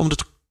gedaan,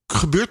 omdat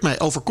het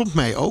overkomt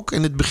mij ook. En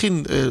in het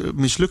begin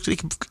mislukte.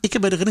 Ik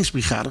heb bij de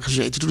reddingsbrigade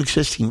gezeten toen ik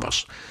 16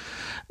 was.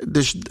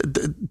 Dus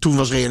toen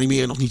was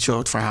reanimeren nog niet zo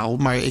het verhaal.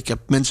 Maar ik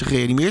heb mensen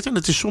gereanimeerd en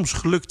het is soms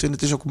gelukt. En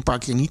het is ook een paar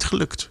keer niet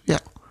gelukt. Ja.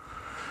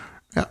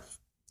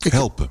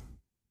 Helpen.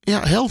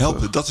 Ja,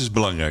 helpen. Dat is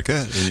belangrijk,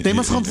 hè? Nee,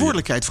 maar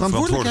verantwoordelijkheid.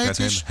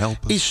 Verantwoordelijkheid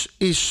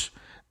is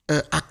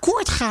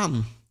akkoord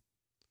gaan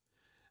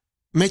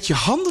met je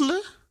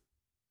handelen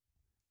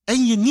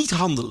en je niet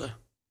handelen.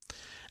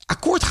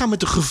 Akkoord gaan met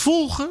de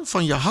gevolgen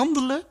van je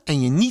handelen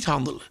en je niet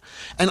handelen.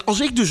 En als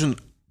ik dus een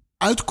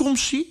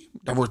uitkomst zie,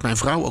 daar wordt mijn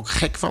vrouw ook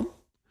gek van.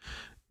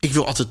 Ik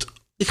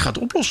ga het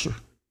oplossen.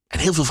 En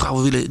heel veel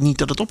vrouwen willen niet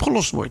dat het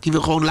opgelost wordt. Die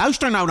wil gewoon,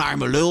 luister nou naar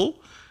me, lul.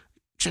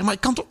 Ik zeg, maar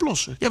ik kan het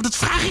oplossen. Ja, maar dat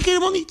vraag ik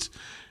helemaal niet.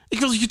 Ik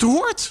wil dat je het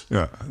hoort.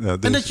 Ja,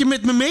 en dat je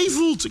met me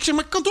meevoelt. Ik zeg,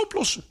 maar ik kan het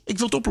oplossen. Ik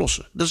wil het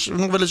oplossen. Dat is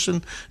nog wel eens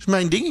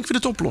mijn ding. Ik wil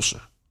het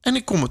oplossen. En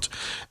ik kom het.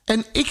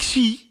 En ik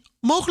zie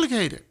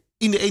mogelijkheden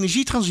in de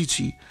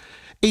energietransitie.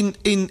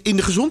 In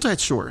de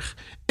gezondheidszorg.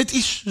 Het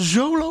is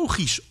zo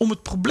logisch om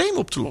het probleem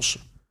op te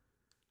lossen.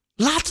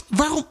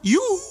 Waarom?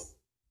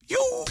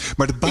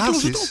 Maar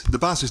de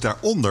basis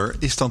daaronder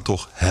is dan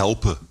toch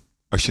helpen.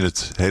 Als je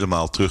het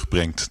helemaal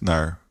terugbrengt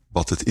naar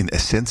wat het in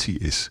essentie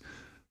is.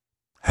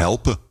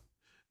 Helpen.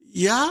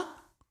 Ja,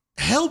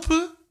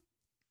 helpen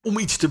om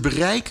iets te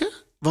bereiken.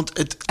 Want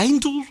het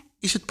einddoel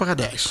is het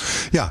paradijs.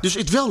 Ja. Dus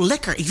het wel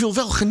lekker. Ik wil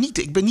wel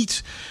genieten. Ik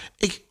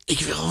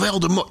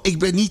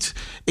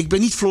ben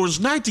niet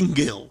Florence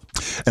Nightingale.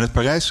 En het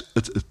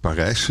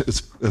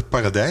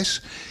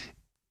paradijs,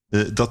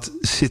 dat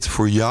zit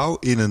voor jou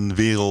in een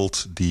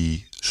wereld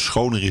die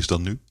schoner is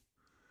dan nu.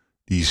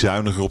 Die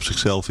zuiniger op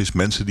zichzelf is.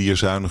 Mensen die er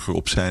zuiniger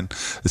op zijn.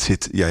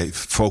 Jij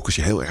focus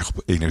je heel erg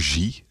op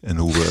energie. En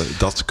hoe we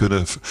dat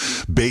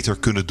beter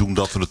kunnen doen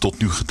dan we het tot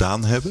nu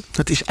gedaan hebben.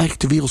 Het is eigenlijk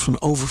de wereld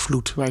van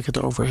overvloed waar ik het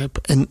over heb.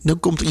 En dan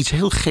komt er iets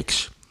heel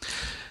geks.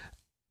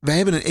 Wij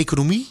hebben een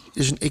economie.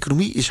 Dus een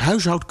economie is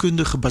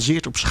huishoudkunde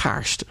gebaseerd op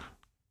schaarste.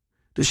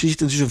 Dus er zit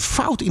dus een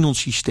fout in ons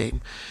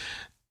systeem.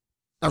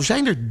 Nou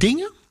zijn er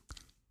dingen.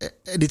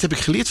 En dit heb ik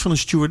geleerd van een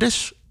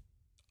stewardess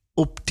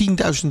op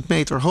 10.000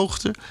 meter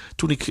hoogte.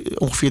 Toen ik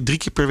ongeveer 3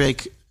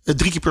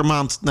 keer per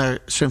maand naar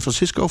San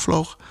Francisco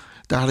vloog.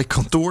 Daar had ik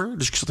kantoor.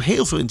 Dus ik zat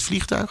heel veel in het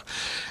vliegtuig.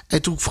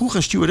 En toen vroeg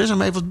een stewardess aan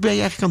mij, wat ben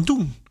je eigenlijk aan het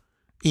doen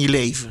in je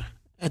leven?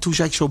 En toen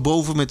zei ik zo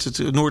boven met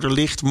het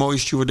Noorderlicht, mooie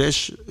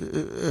stewardess,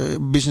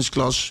 business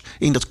class,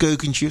 in dat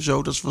keukentje.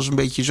 Zo, dat was een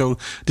beetje zo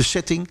de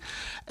setting.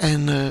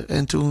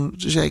 En toen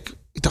zei ik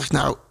dacht,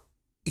 nou,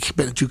 ik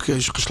ben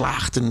natuurlijk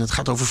geslaagd en het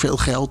gaat over veel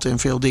geld en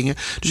veel dingen.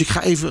 Dus ik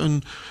ga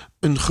even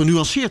een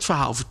genuanceerd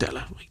verhaal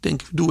vertellen. Ik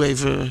denk,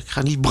 ik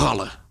ga niet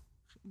brallen.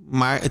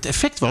 Maar het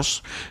effect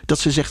was dat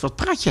ze zegt, wat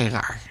praat jij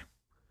raar?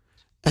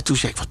 En toen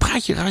zei ik, wat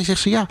praat je raar?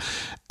 Zegt ze,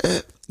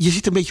 je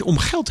zit een beetje om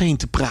geld heen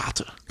te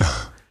praten.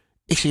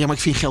 Ik zei, maar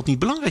ik vind geld niet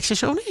belangrijk. Ze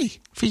zei,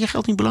 nee, vind je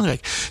geld niet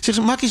belangrijk? Ze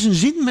zei, maak eens een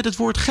zin met het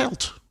woord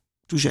geld.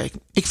 Toen zei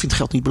ik vind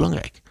geld niet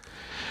belangrijk.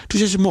 Toen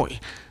zei ze, mooi.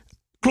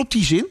 Klopt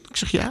die zin? Ik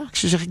zeg, ja.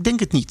 Ze zegt, ik denk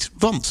het niet.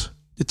 Want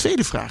de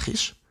tweede vraag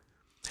is,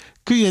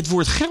 kun je het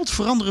woord geld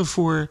veranderen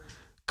voor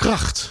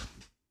kracht?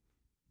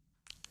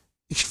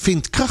 Ik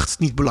vind kracht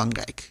niet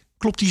belangrijk.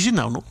 Klopt die zin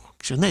nou nog?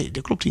 Ik zeg, nee,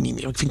 dat klopt die niet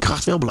meer. Ik vind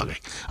kracht wel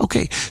belangrijk.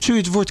 Oké, zul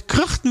je het woord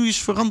kracht nu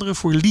eens veranderen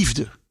voor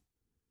liefde?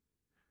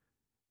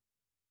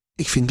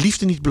 Ik vind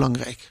liefde niet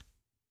belangrijk.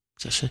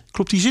 Zegt ze,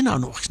 klopt die zin nou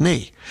nog?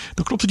 Nee,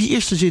 dan klopte die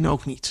eerste zin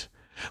ook niet.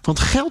 Want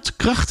geld,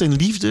 kracht en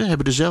liefde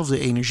hebben dezelfde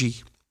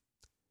energie.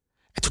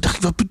 En toen dacht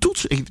ik, wat bedoelt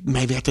ze?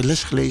 Mij werd de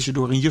les gelezen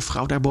door een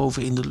juffrouw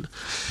daarboven in de...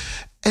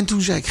 En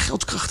toen zei ik,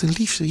 geld, kracht en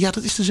liefde. Ja,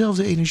 dat is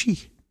dezelfde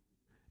energie.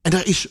 En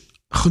daar is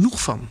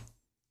genoeg van.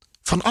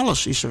 Van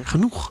alles is er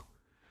genoeg.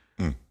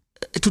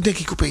 En toen denk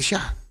ik opeens,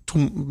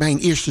 toen mijn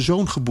eerste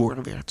zoon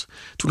geboren werd,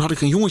 toen had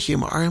ik een jongetje in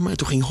mijn armen en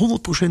toen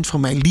ging 100% van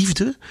mijn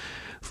liefde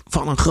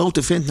van een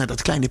grote vent naar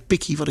dat kleine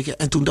pikkie.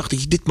 En toen dacht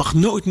ik, dit mag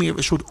nooit meer.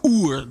 Een soort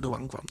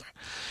oerdwang kwam daar.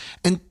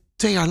 En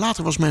 2 jaar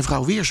later was mijn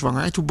vrouw weer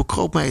zwanger. En toen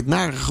bekroop mij het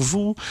nare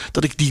gevoel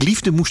dat ik die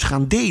liefde moest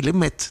gaan delen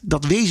met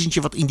dat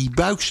wezentje wat in die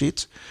buik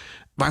zit,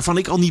 waarvan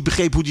ik al niet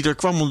begreep hoe die er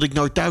kwam, omdat ik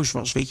nooit thuis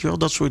was. Weet je wel,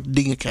 dat soort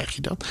dingen krijg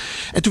je dan.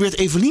 En toen werd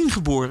Evelien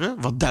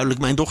geboren, wat duidelijk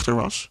mijn dochter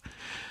was.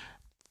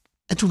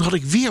 En toen had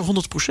ik weer 100%.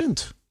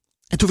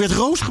 En toen werd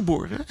Roos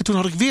geboren. En toen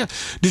had ik weer...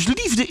 Dus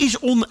liefde is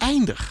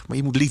oneindig. Maar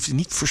je moet liefde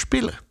niet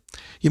verspillen.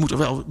 Je moet er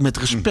wel met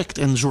respect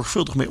en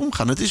zorgvuldig mee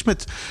omgaan. Het is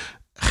met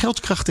geld,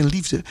 kracht en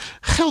liefde.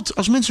 Geld,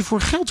 als mensen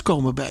voor geld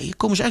komen bij je,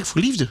 komen ze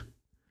eigenlijk voor liefde.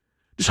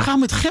 Dus ga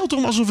met geld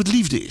om alsof het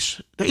liefde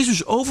is. Er is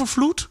dus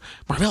overvloed,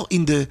 maar wel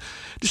in de...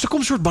 Dus er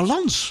komt een soort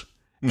balans.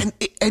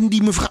 En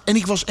die mevrouw, en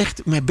ik was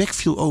echt, mijn bek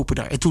viel open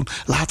daar. En toen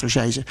later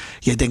zei ze,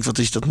 jij denkt, wat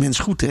is dat mens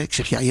goed, hè? Ik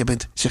zeg, ja, jij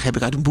bent, heb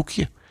ik uit een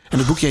boekje. En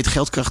het boekje heet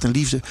Geld, Kracht en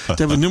Liefde. Toen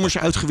hebben we nummers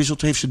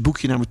uitgewisseld. Heeft ze het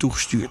boekje naar me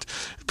toegestuurd.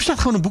 Er bestaat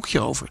gewoon een boekje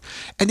over.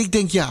 En ik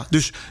denk,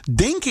 dus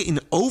denken in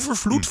de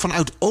overvloed.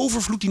 Vanuit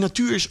overvloed. Die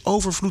natuur is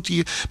overvloed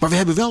hier. Maar we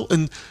hebben wel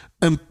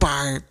een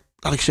paar,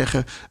 laat ik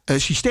zeggen,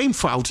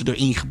 systeemfouten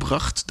erin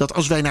gebracht. Dat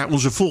als wij naar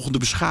onze volgende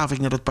beschaving,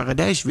 naar dat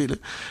paradijs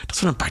willen, dat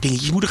we een paar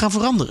dingetjes moeten gaan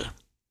veranderen.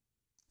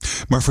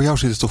 Maar voor jou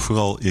zit het toch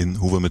vooral in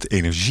hoe we met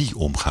energie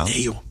omgaan?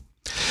 Nee joh.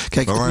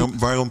 Kijk, maar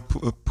waarom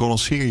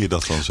prononceer je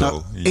dat dan zo?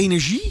 Nou,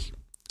 energie.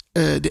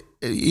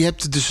 Je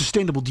hebt de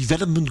Sustainable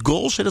Development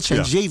Goals. Dat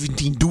zijn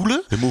 17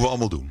 doelen. Dat moeten we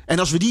allemaal doen. En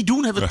als we die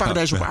doen, hebben we het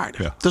paradijs op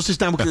aarde. Ja. Dat is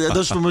namelijk,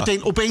 dat is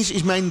meteen, opeens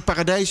is mijn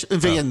paradijs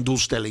een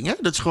VN-doelstelling. Hè?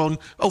 Dat is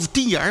gewoon, over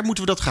 10 jaar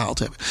moeten we dat gehaald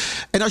hebben.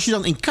 En als je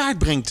dan in kaart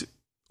brengt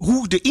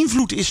hoe de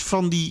invloed is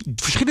van die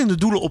verschillende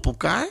doelen op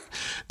elkaar,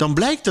 dan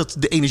blijkt dat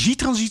de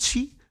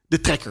energietransitie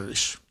de trekker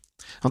is.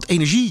 Want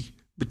energie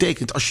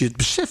betekent, als je het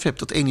besef hebt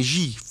dat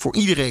energie voor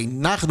iedereen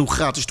nagenoeg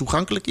gratis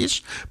toegankelijk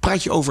is,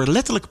 praat je over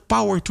letterlijk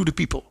power to the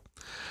people.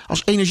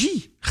 Als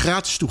energie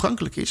gratis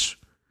toegankelijk is,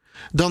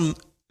 dan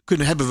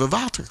hebben we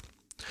water.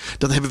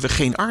 Dan hebben we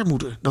geen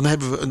armoede. Dan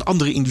hebben we een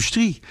andere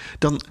industrie.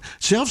 Dan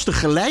zelfs de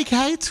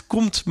gelijkheid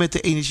komt met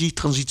de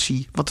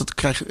energietransitie. Want dat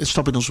krijgt een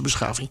stap in onze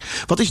beschaving.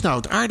 Wat is nou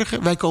het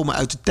aardige? Wij komen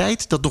uit de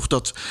tijd dat nog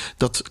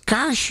dat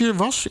kaarsje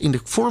was in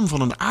de vorm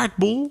van een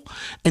aardbol.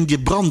 En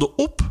die brandde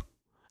op.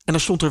 En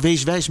dan stond er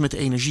wees wijs met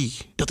energie.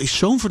 Dat is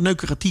zo'n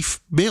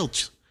verneukeratief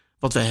beeld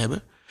wat wij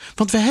hebben.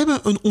 Want we hebben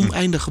een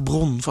oneindige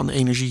bron van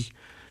energie.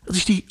 Dat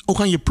is die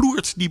oranje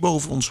ploert die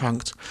boven ons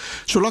hangt.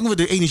 Zolang we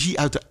de energie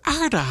uit de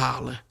aarde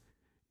halen,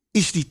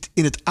 is die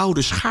in het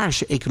oude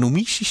schaarse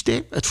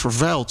economiesysteem, het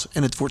vervuilt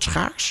en het wordt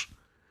schaars,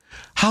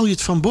 haal je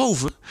het van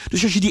boven.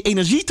 Dus als je die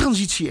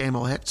energietransitie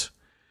eenmaal hebt,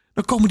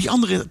 dan komen die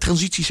andere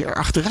transities er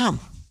achteraan.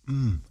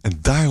 En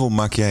daarom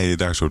maak jij je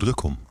daar zo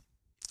druk om?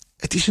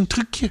 Het is een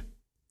trucje.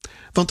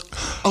 Want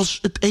als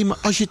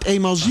je het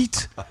eenmaal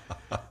ziet,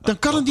 dan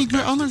kan het niet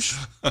meer anders.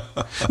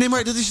 Nee,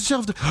 maar dat is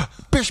hetzelfde.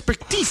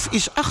 Perspectief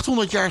is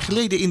 800 jaar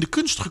geleden in de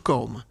kunst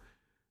gekomen.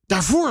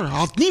 Daarvoor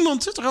had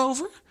niemand het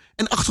erover.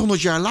 En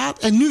 800 jaar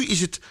later, en nu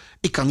is het,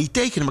 ik kan niet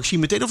tekenen, maar ik zie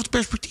meteen of het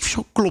perspectief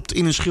zo klopt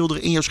in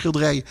jouw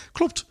schilderijen.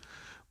 Klopt.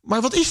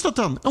 Maar wat is dat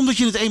dan? Omdat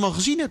je het eenmaal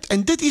gezien hebt.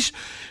 En dit is,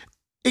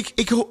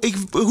 ik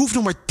hoef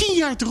nog maar 10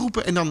 jaar te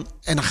roepen en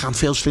dan gaan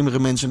veel slimmere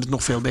mensen het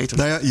nog veel beter.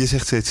 Nou ja, je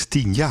zegt steeds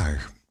 10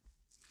 jaar.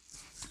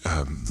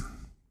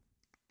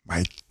 Maar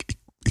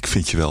ik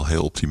vind je wel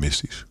heel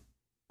optimistisch.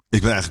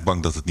 Ik ben eigenlijk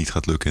bang dat het niet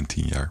gaat lukken in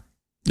 10 jaar.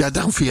 Ja,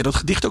 daarom vind je dat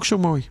gedicht ook zo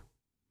mooi.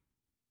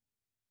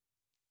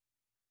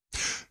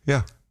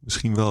 Ja,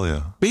 misschien wel,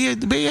 ja.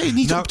 Ben jij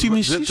niet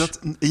optimistisch?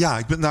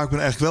 Ik ben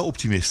eigenlijk wel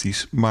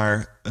optimistisch.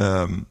 Maar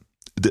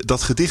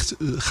dat gedicht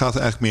gaat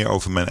eigenlijk meer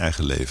over mijn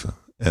eigen leven.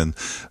 En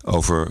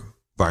over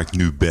waar ik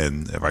nu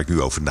ben en waar ik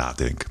nu over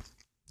nadenk.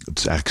 Het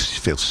is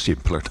eigenlijk veel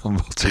simpeler dan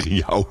wat er in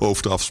jouw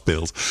hoofd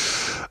afspeelt.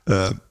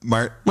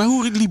 Maar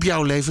hoe liep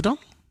jouw leven dan?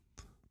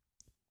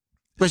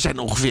 Wij zijn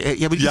ongeveer.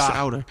 Jij bent iets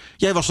ouder.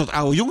 Jij was dat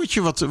oude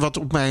jongetje wat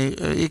op mij.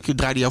 Ik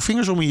draaide jouw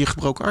vingers om in je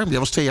gebroken arm. Jij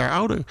was 2 jaar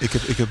ouder.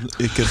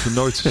 Ik heb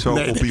nooit zo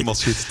op iemand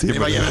zitten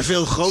timmeren. Maar jij bent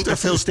veel groter,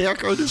 veel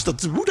sterker. Dus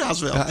dat moet haast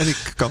wel. Ja, en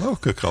ik kan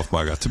ook Krav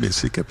Maga.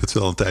 Tenminste, ik heb het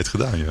wel een tijd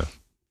gedaan, ja.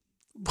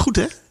 Goed,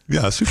 hè?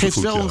 Ja, supergoed.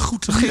 Geeft wel een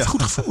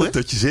goed gevoel, hè?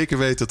 Dat je zeker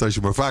weet dat als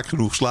je maar vaak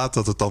genoeg slaat,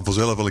 dat het dan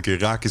vanzelf wel een keer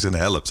raak is en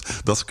helpt.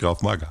 Dat is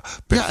Krav Maga.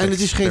 Perfect, ja, en het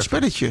is geen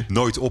spelletje.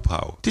 Nooit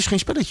ophouden. Het is geen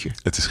spelletje.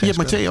 Het is geen je hebt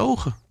maar 2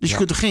 ogen. Dus je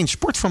kunt er geen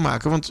sport van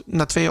maken, want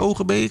na 2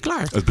 ogen ben je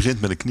klaar. Het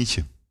begint met een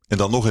knietje. En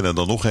dan nog 1 en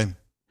dan nog 1.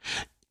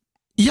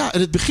 Ja, en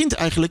het begint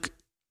eigenlijk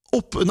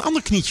op een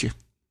ander knietje.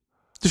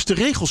 Dus de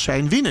regels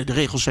zijn winnen. De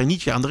regels zijn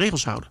niet je aan de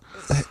regels houden.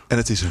 En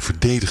het is een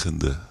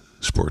verdedigende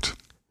sport.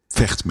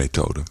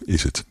 Vechtmethode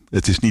is het.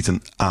 Het is niet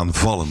een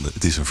aanvallende,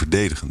 het is een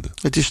verdedigende.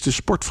 Het is de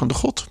sport van de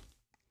God.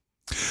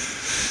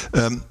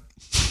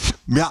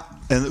 Ja,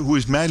 en hoe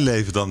is mijn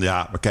leven dan?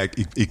 Ja, maar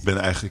kijk, ik ben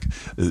eigenlijk.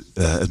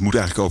 Het moet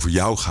eigenlijk over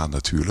jou gaan,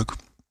 natuurlijk.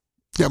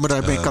 Ja, maar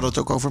daarbij kan het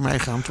ook over mij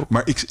gaan, toch?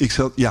 Maar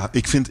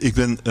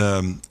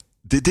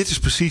dit is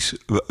precies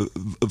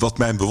wat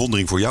mijn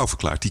bewondering voor jou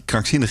verklaart. Die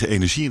krankzinnige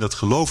energie en dat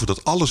geloven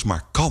dat alles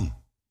maar kan.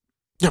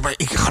 Ja, maar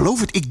ik geloof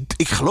het.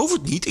 Ik geloof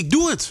het niet. Ik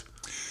doe het.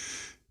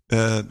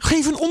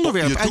 Geef een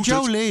onderwerp uit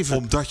jouw leven.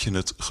 Omdat je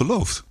het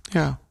gelooft.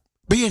 Ja.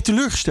 Ben jij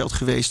teleurgesteld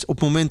geweest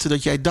op momenten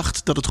dat jij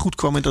dacht dat het goed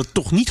kwam en dat het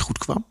toch niet goed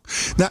kwam?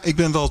 Nou, ik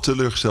ben wel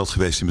teleurgesteld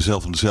geweest in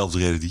mezelf om dezelfde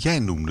reden die jij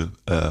noemde.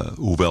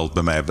 Hoewel het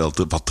bij mij wel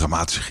wat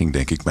dramatischer ging,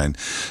 denk ik.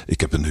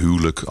 Ik heb een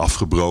huwelijk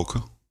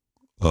afgebroken.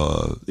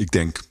 Ik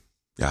denk,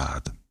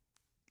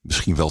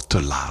 misschien wel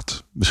te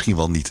laat. Misschien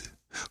wel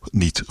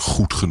niet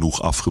goed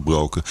genoeg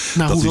afgebroken.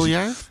 Nou, hoeveel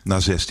jaar? Na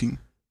 16.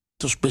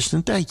 Dat is best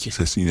een tijdje.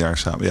 16 jaar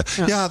samen,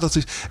 ja. Dat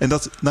is. En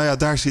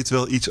daar zit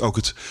wel iets, ook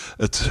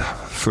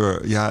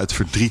het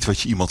verdriet wat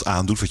je iemand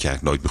aandoet, wat je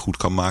eigenlijk nooit meer goed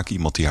kan maken.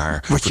 Iemand die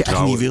haar wat je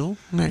eigenlijk niet wil.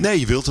 Nee,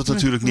 je wilt het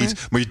natuurlijk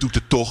niet. Maar je doet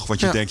het toch, want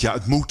je denkt,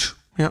 het moet.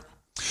 Ja.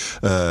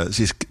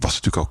 Ze was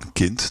natuurlijk ook een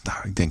kind. Nou,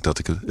 ik denk dat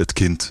ik het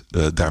kind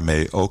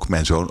daarmee ook,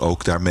 mijn zoon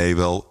ook, daarmee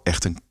wel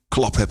echt een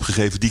klap heb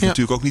gegeven die ik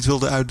natuurlijk ook niet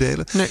wilde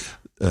uitdelen. Nee.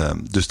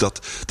 Dus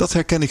dat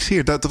herken ik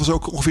zeer. Dat was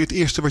ook ongeveer het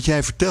eerste wat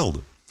jij vertelde.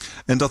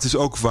 En dat is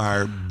ook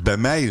waar bij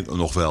mij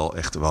nog wel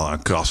echt wel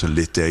een krasse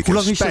litteken. Hoe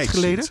lang is dat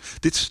geleden?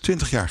 Dit is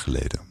 20 jaar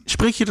geleden.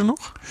 Spreek je er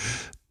nog?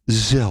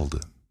 Zelden.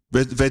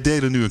 Wij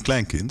delen nu een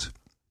kleinkind.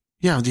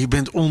 Ja, want je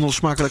bent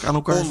onlosmakelijk aan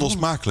elkaar.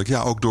 Onlosmakelijk,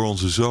 ja. Ook door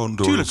onze zoon,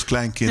 door Tuurlijk. ons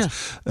kleinkind.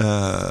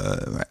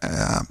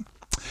 Ja.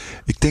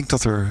 Ik denk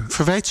dat er...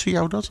 Verwijt ze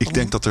jou dat? Ik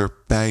denk dat er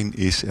pijn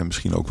is en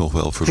misschien ook nog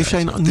wel verwijt.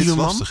 Heeft zij een nieuwe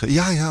man?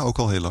 Ja, ook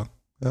al heel lang.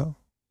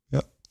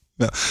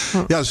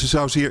 Ja, ze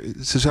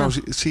zou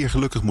zeer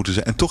gelukkig moeten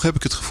zijn. En toch heb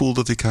ik het gevoel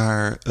dat ik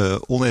haar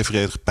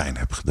onevenredig pijn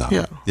heb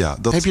gedaan. Ja,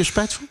 heb je er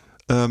spijt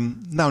van?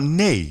 Nou,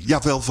 nee.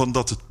 Ja, wel van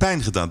dat het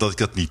pijn gedaan, dat ik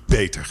dat niet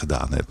beter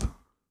gedaan heb.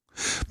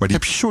 Maar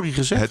heb je sorry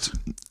gezegd?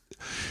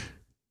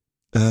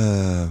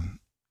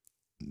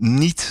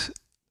 Niet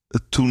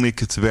toen ik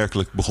het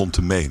werkelijk begon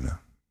te menen.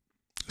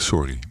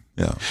 Sorry.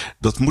 Ja,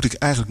 dat moet ik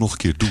eigenlijk nog een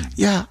keer doen.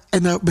 Ja,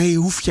 en nou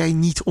hoef jij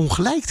niet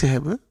ongelijk te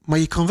hebben. Maar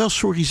je kan wel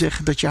sorry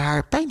zeggen dat je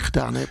haar pijn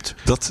gedaan hebt.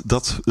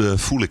 Dat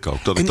voel ik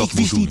ook. Dat en ik dat ik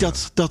wist moet niet doen,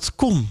 dat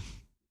kon.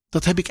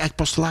 Dat heb ik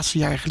eigenlijk pas de laatste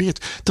jaren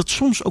geleerd. Dat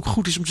soms ook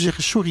goed is om te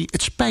zeggen... sorry,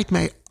 het spijt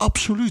mij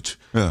absoluut.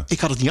 Ja. Ik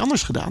had het niet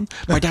anders gedaan.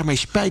 Maar daarmee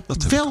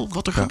spijt wel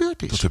wat er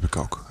gebeurd is. Dat heb ik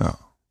ook. Ja,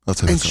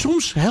 en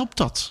soms helpt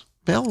dat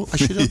wel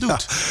als je dat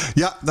doet.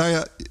 Ja,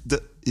 nou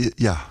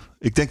ja...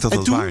 Ik denk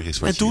dat waar is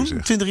wat en toen, je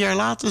zegt. 20 jaar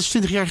later, dat is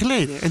 20 jaar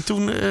geleden. En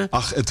toen...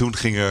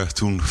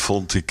 Toen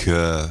vond ik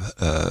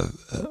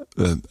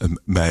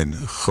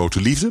mijn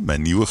grote liefde,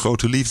 mijn nieuwe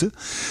grote liefde.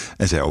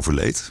 En zij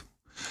overleed.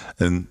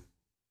 En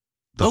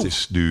dat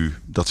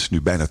is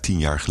nu bijna 10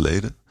 jaar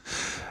geleden.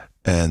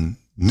 En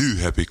nu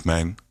heb ik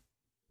mijn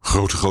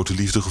grote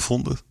liefde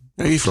gevonden.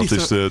 Ja, dat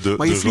is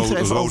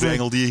de rode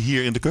engel die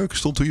hier in de keuken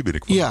stond toen je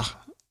binnenkwam.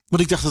 Ja,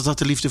 want ik dacht dat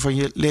de liefde van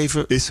je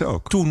leven is ze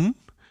ook. Toen...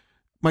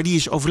 Maar die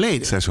is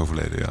overleden. Zij is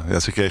overleden, ja. Ja,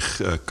 ze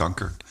kreeg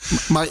kanker.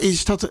 Maar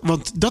is dat...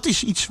 Want dat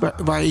is iets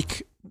waar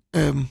ik...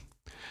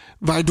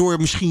 waardoor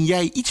misschien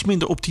jij iets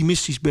minder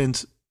optimistisch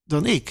bent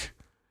dan ik.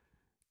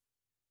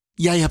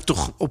 Jij hebt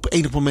toch op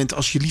enig moment...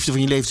 als je liefde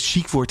van je leven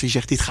ziek wordt... en je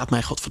zegt, dit gaat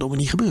mij godverdomme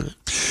niet gebeuren.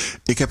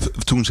 Ik heb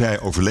toen zij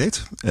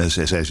overleed...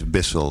 zij is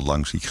best wel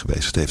lang ziek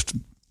geweest. Het heeft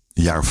een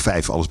jaar of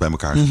 5 alles bij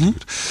elkaar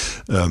geduurd.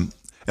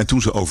 En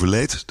toen ze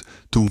overleed...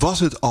 Toen was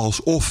het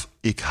alsof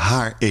ik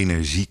haar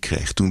energie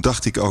kreeg. Toen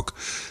dacht ik ook...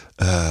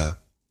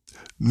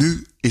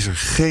 nu is er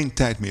geen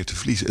tijd meer te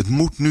verliezen. Het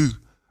moet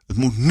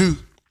nu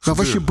Maar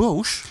was je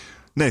boos?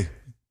 Nee,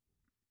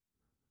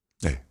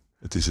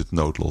 het is het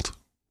noodlot.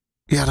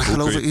 Ja, dat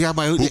geloof ik. Ja,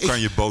 maar hoe kan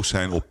je boos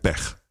zijn op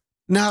pech?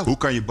 Nou, hoe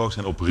kan je boos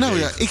zijn op regen? Nou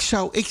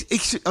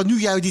ja, nu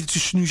jij dit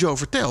dus nu zo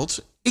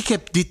vertelt... Ik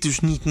heb dit dus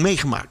niet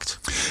meegemaakt.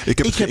 Ik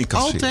heb het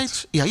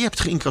geïncasseerd. Je hebt het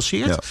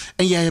geïncasseerd. Ja.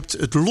 En jij hebt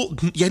het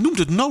lot. Jij noemt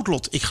het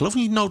noodlot. Ik geloof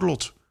niet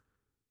noodlot.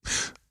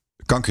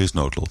 Kanker is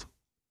noodlot.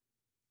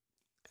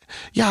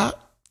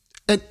 Ja,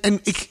 en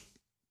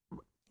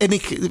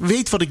ik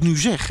weet wat ik nu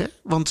zeg. Hè?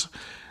 Want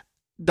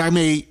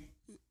daarmee...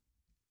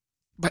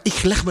 Maar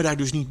ik leg me daar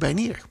dus niet bij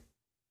neer.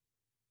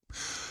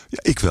 Ja,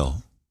 ik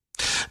wel.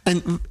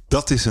 En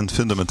dat is een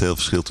fundamenteel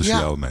verschil tussen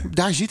jou en mij.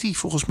 Daar zit hij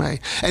volgens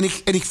mij.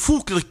 En ik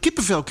voel dat ik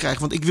kippenvel krijg.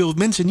 Want ik wil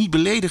mensen niet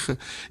beledigen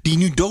die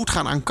nu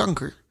doodgaan aan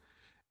kanker.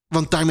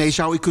 Want daarmee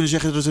zou ik kunnen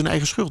zeggen dat het hun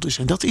eigen schuld is.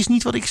 En dat is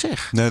niet wat ik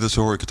zeg. Nee, dat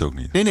hoor ik het ook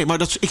niet. Nee,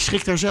 maar ik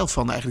schrik daar zelf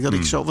van eigenlijk. Dat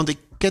ik zo, want ik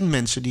ken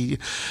mensen die...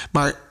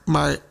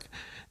 Maar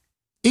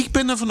ik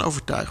ben ervan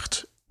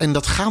overtuigd. En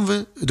dat gaan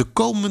we de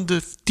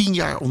komende 10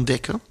 jaar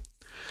ontdekken.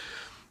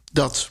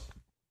 Dat...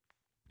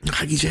 Dan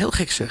ga ik iets heel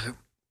gek zeggen.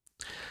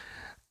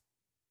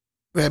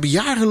 We hebben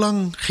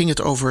jarenlang ging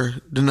het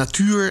over de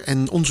natuur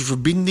en onze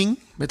verbinding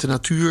met de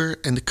natuur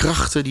en de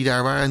krachten die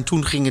daar waren. En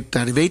toen ging het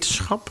naar de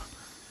wetenschap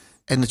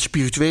en het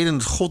spirituele en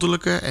het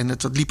goddelijke. En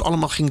dat liep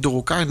allemaal, ging door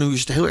elkaar. Nu is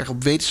het heel erg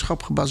op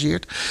wetenschap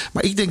gebaseerd.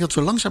 Maar ik denk dat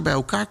we langzaam bij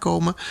elkaar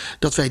komen,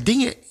 dat wij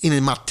dingen in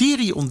een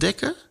materie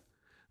ontdekken,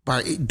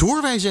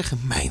 waardoor wij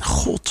zeggen, mijn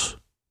God,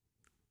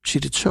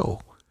 zit het zo?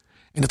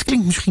 En dat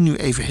klinkt misschien nu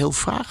even heel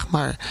vaag,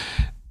 maar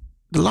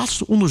de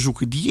laatste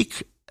onderzoeken die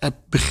ik heb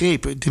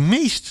begrepen, de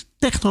meest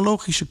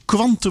technologische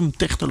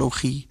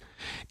kwantumtechnologie,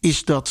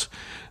 is dat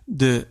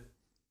de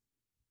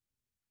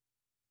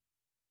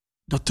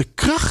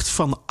kracht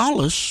van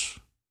alles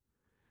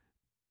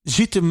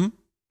zit hem,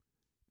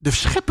 de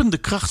scheppende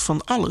kracht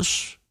van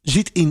alles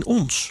zit in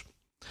ons.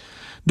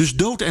 Dus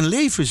dood en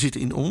leven zit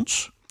in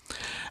ons.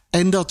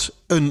 En dat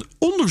een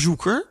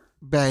onderzoeker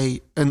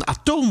bij een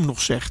atoom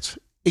nog zegt,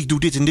 ik doe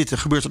dit en dit, en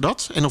gebeurt er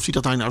dat. En of hij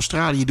dat nou in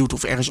Australië doet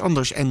of ergens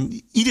anders.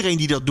 En iedereen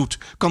die dat doet,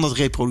 kan dat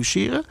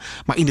reproduceren.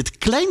 Maar in het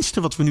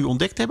kleinste wat we nu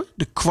ontdekt hebben,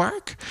 de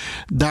quark,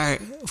 daar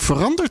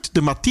verandert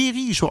de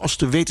materie zoals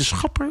de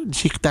wetenschapper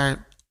zich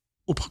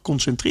daarop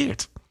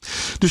geconcentreerd.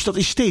 Dus dat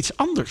is steeds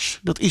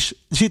anders.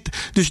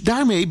 Dus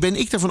daarmee ben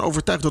ik ervan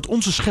overtuigd dat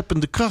onze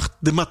scheppende kracht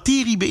de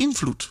materie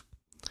beïnvloedt.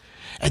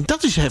 En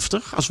dat is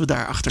heftig als we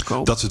daarachter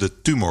komen. Dat we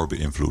de tumor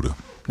beïnvloeden.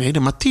 Nee, de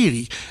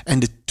materie. En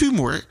de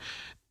tumor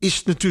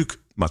is natuurlijk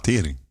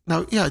materie.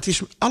 Nou ja,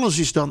 alles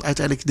is dan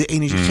uiteindelijk de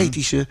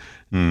energetische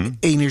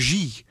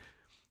energie.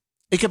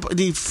 Ik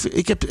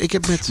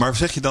heb met... Maar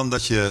zeg je dan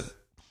dat je...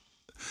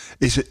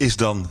 Is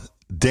dan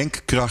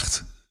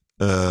denkkracht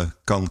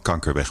kan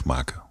kanker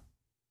wegmaken?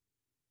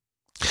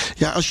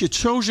 Ja, als je het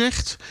zo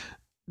zegt,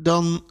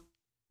 dan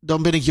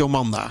ben ik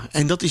Jomanda.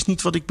 En dat is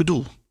niet wat ik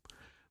bedoel.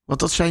 Want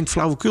dat zijn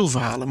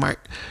flauwekulverhalen.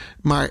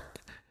 Maar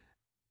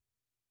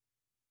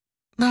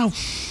nou,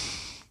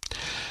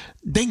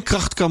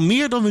 denkkracht kan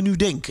meer dan we nu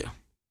denken.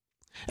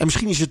 En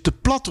misschien is het te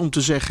plat om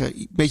te zeggen,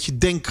 een beetje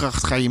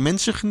denkkracht ga je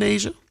mensen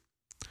genezen.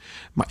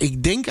 Maar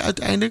ik denk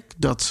uiteindelijk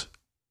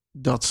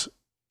dat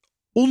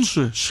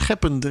onze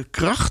scheppende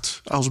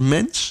kracht als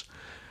mens,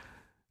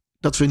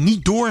 dat we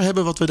niet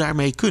doorhebben wat we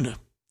daarmee kunnen.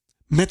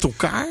 Met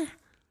elkaar.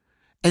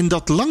 En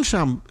dat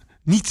langzaam,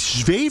 niet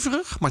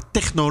zweverig, maar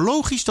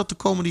technologisch dat de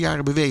komende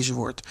jaren bewezen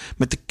wordt.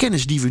 Met de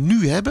kennis die we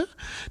nu hebben,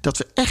 dat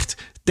we echt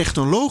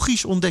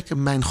technologisch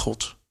ontdekken, mijn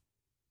God.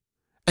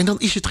 En dan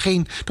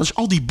is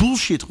al die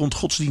bullshit rond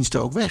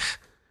godsdiensten ook weg.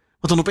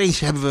 Want dan opeens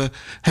hebben we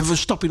een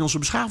stap in onze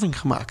beschaving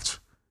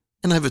gemaakt.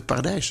 En dan hebben we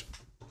het paradijs.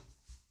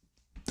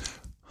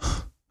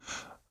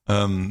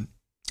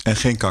 En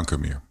geen kanker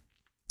meer?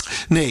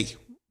 Nee,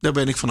 daar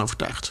ben ik van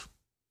overtuigd.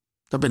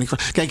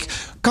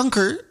 Kijk,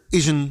 kanker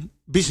is een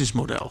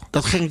businessmodel.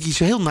 Dat ga ik iets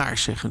heel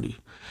naars zeggen nu.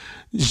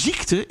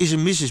 Ziekte is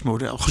een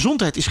businessmodel.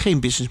 Gezondheid is geen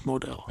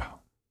businessmodel. Ja.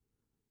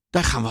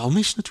 Daar gaan we al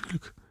mis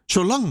natuurlijk.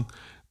 Zolang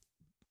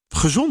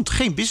gezond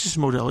geen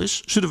businessmodel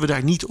is, zullen we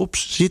daar niet op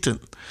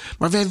zitten.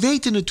 Maar wij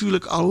weten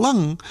natuurlijk al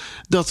lang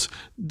dat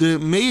de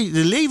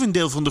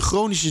levendeel van de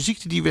chronische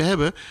ziekte die we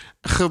hebben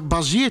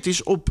gebaseerd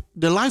is op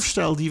de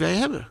lifestyle die wij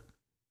hebben.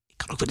 Ik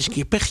kan ook wel eens een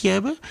keer pechje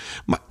hebben.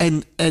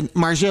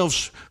 Maar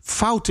zelfs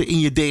fouten in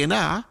je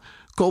DNA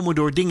komen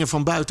door dingen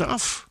van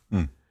buitenaf.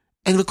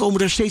 En we komen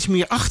daar steeds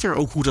meer achter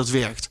ook hoe dat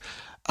werkt.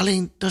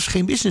 Alleen, dat is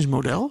geen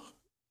businessmodel.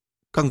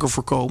 Kanker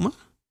voorkomen.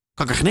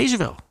 Kanker genezen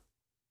wel.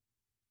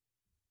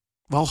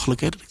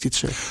 Walgelijk, hè, dat ik dit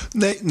zeg.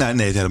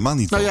 Nee, helemaal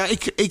niet. Nou ja,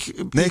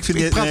 ik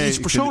praat iets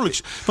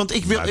persoonlijks. Want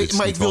ik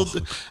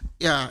wil.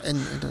 Ja,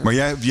 maar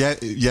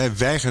jij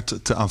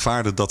weigert te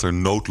aanvaarden dat er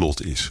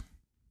noodlot is.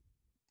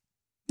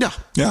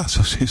 Ja,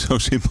 zo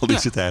simpel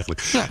is het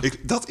eigenlijk. Ja.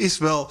 Dat is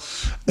wel.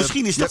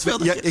 Misschien is dat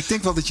wel. Ik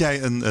denk wel dat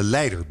jij een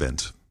leider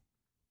bent.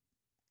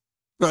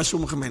 Nou,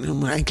 sommige mensen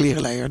noemen een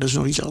klerenleider, dat is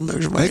nog iets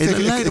anders. Maar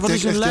Wat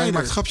is een leider? Ik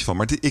maak een grapje van,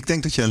 maar ik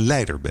denk dat je een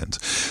leider bent.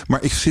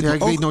 Maar ik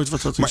weet nooit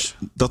wat dat is.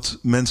 Dat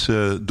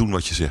mensen doen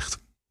wat je zegt.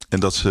 En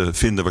dat ze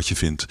vinden wat je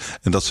vindt.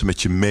 En dat ze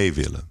met je mee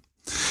willen.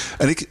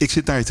 En ik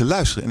zit naar je te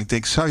luisteren en ik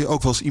denk, zou je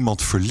ook wel eens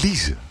iemand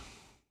verliezen?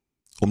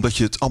 Omdat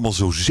je het allemaal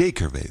zo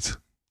zeker weet.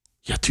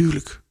 Ja,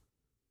 tuurlijk.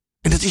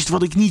 En dat is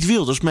wat ik niet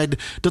wil.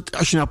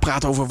 Als je nou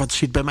praat over wat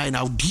zit bij mij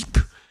nou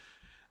diep.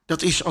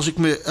 Dat is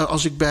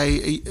als ik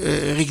bij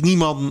Rick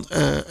Nieman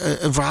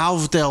een verhaal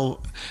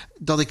vertel,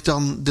 dat ik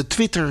dan de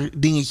Twitter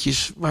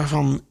dingetjes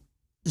waarvan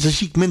dan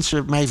zie ik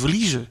mensen mij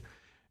verliezen.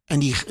 En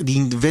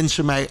die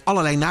wensen mij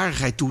allerlei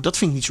narigheid toe. Dat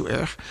vind ik niet zo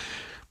erg.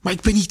 Maar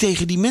ik ben niet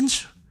tegen die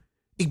mensen.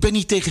 Ik ben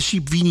niet tegen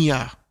Siep Winia.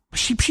 Maar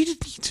Siep ziet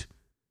het niet.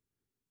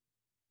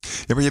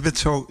 Ja, maar je bent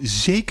zo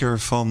zeker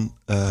van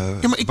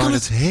waar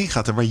het heen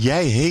gaat en waar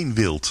jij heen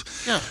wilt.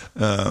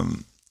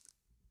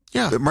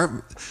 Ja.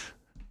 Maar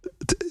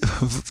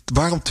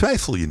waarom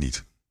twijfel je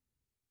niet?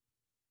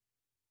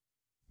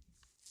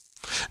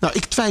 Nou,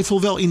 ik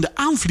twijfel wel in de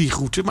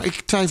aanvliegroute, maar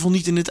ik twijfel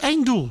niet in het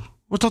einddoel.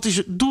 Want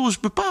het doel is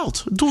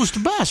bepaald. Het doel is de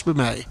baas bij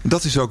mij.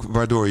 Dat is ook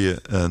waardoor je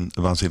een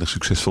waanzinnig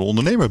succesvolle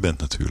ondernemer bent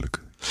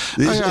natuurlijk.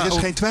 Er is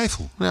geen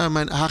twijfel. Ja,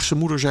 mijn Haagse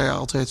moeder zei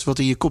altijd, wat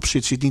in je kop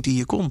zit, zit niet in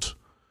je kont.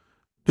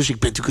 Dus ik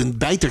ben natuurlijk een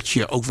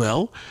bijtertje ook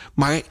wel.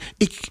 Maar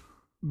ik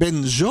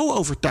ben zo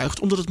overtuigd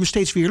omdat het me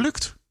steeds weer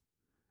lukt.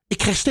 Ik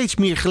krijg steeds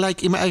meer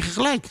gelijk in mijn eigen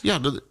gelijk.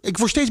 Ja, ik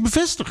word steeds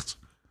bevestigd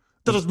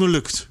dat het me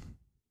lukt.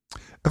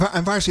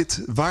 En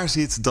waar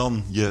zit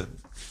dan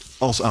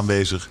als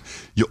aanwezig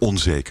je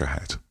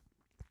onzekerheid?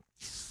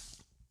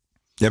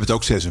 Jij bent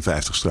ook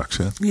 56 straks,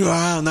 hè?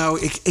 Ja, nou,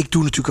 ik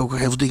doe natuurlijk ook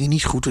heel veel dingen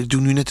niet goed. Ik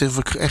doe nu net of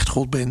ik echt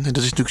God ben. En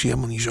dat is natuurlijk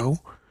helemaal niet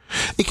zo.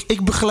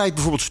 Ik begeleid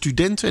bijvoorbeeld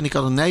studenten. En ik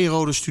had een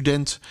Nijrode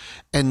student.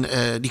 En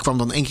die kwam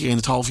dan 1 keer in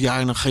het half jaar.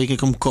 En dan ging ik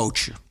hem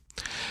coachen.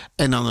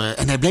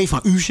 En hij bleef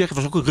maar u zeggen. Het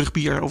was ook een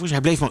rugbier overigens.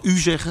 Hij bleef maar u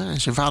zeggen.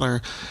 En zijn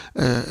vader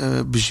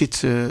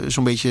bezit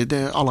zo'n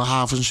beetje alle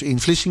havens in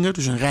Vlissingen.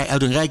 Dus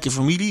uit een rijke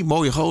familie.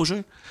 Mooie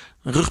gozer.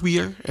 Een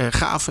rugbier.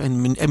 Gaaf.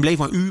 En bleef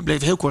maar u.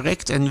 Bleef heel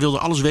correct. En wilde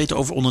alles weten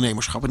over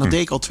ondernemerschap. En dat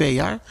deed ik al 2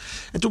 jaar.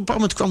 En toen op een bepaald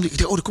moment kwam die.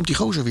 Dan komt die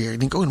gozer weer. Ik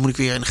denk, dan moet ik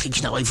weer. En dan ging ik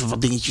snel even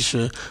wat dingetjes.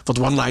 Wat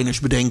one-liners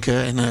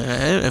bedenken.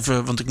 En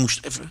even. Want ik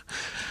moest even.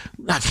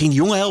 Nou, ik ging die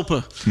jongen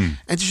helpen. En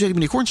toen zei hij,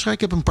 meneer Koornstra,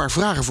 ik heb een paar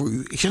vragen voor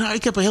u. Ik zei, nou,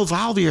 ik heb een heel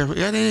verhaal weer.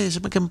 Ja, nee,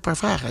 ik heb een paar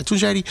vragen. En toen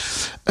zei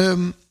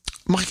hij,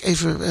 mag ik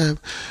even...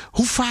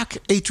 hoe vaak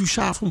eet u 's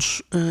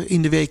avonds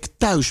in de week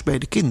thuis bij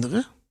de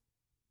kinderen?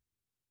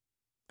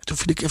 En toen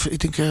viel ik even... Ik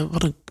denk,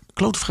 wat een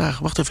klote vraag.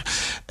 Wacht even.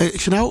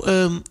 Ik zei,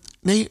 nou...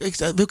 nee, ik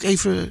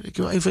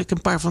wil even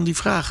een paar van die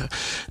vragen.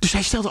 Dus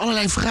hij stelde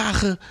allerlei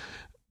vragen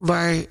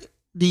waar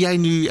die jij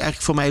nu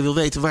eigenlijk van mij wil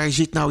weten. Waar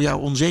zit nou jouw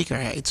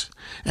onzekerheid?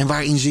 En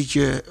waarin zit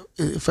je,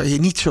 waar je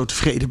niet zo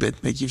tevreden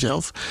bent met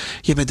jezelf?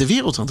 Je bent de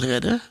wereld aan het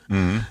redden.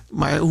 Mm.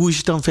 Maar hoe is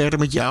het dan verder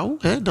met jou?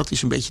 Hè? Dat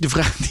is een beetje de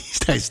vraag die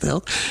hij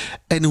stelt.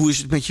 En hoe is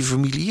het met je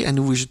familie? En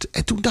hoe is het?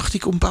 En toen dacht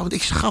ik op een bepaald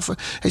moment,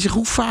 hij zegt,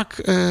 hoe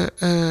vaak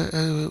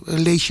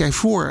lees jij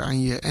voor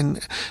aan je? En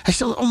hij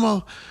stelde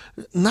allemaal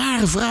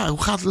nare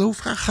vragen. Hoe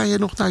vaak ga je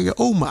nog naar je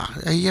oma?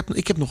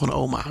 Ik heb nog een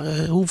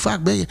oma. Hoe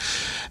vaak ben je?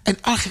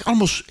 En eigenlijk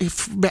allemaal,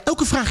 bij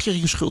elke vraag kreeg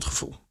ik een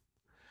schuldgevoel.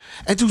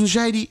 En toen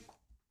zei hij,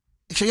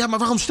 ik zei, ja, maar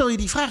waarom stel je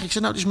die vraag? Ik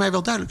zei, nou, het is mij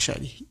wel duidelijk, zei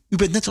hij. U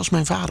bent net als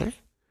mijn vader.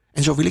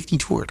 En zo wil ik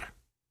niet worden.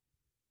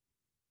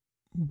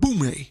 Boem,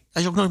 nee.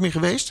 Hij is ook nooit meer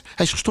geweest.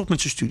 Hij is gestopt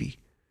met zijn studie.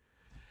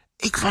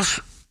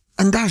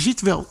 En daar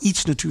zit wel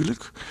iets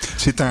natuurlijk.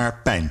 Zit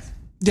daar pijn?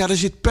 Ja, daar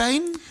zit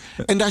pijn.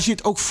 En daar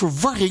zit ook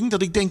verwarring.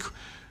 Dat ik denk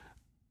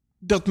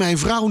dat mijn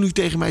vrouw nu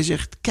tegen mij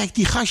zegt, kijk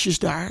die gastjes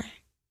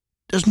daar.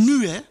 Dat is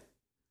nu, hè?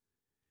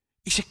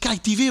 Ik zeg,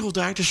 kijk die wereld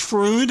daar. Dat is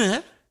voor hun, hè?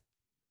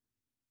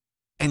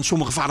 En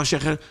sommige vaders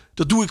zeggen,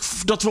 dat doe ik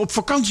dat we op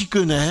vakantie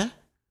kunnen, hè? En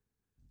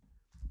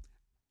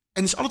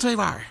het is alle twee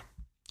waar.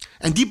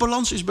 En die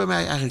balans is bij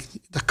mij eigenlijk,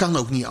 dat kan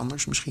ook niet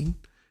anders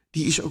misschien.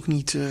 Die is ook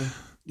niet,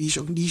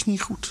 die is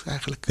niet goed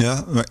eigenlijk.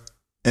 Ja,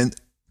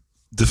 en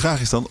de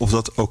vraag is dan of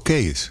dat oké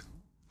is.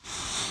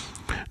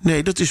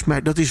 Nee,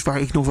 dat is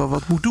waar ik nog wel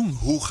wat moet doen.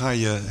 Hoe ga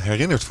je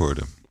herinnerd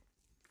worden?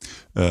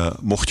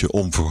 Mocht je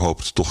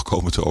onverhoopt toch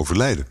komen te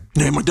overlijden.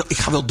 Nee, maar ik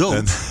ga wel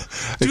dood.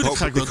 Ik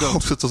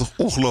hoop dat het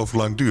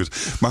ongelooflijk lang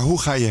duurt. Maar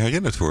hoe ga je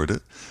herinnerd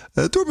worden?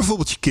 Door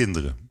bijvoorbeeld je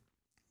kinderen.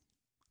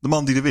 De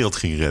man die de wereld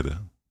ging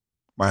redden.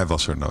 Maar hij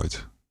was er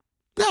nooit.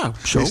 Ja,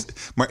 zo.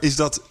 Maar is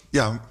dat...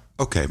 Ja,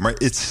 oké. Maar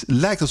het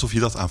lijkt alsof je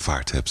dat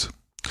aanvaard hebt.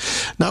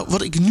 Nou,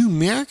 wat ik nu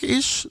merk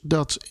is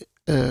dat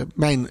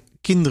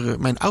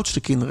mijn oudste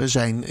kinderen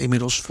zijn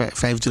inmiddels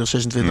 25,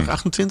 26,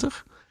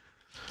 28.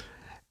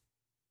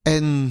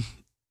 En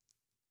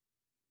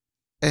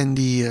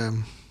die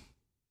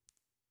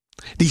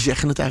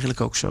zeggen het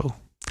eigenlijk ook zo.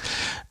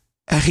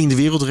 Hij ging de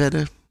wereld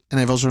redden en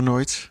hij was er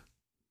nooit.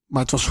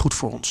 Maar het was goed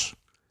voor ons.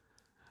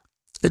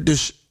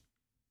 Dus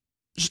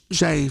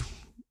zij...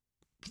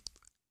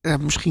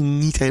 misschien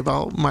niet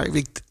helemaal, maar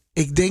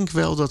ik denk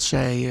wel dat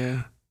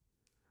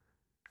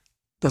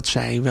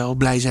zij wel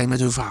blij zijn met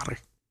hun vader.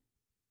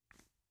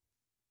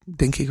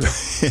 Denk ik wel.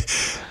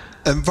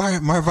 En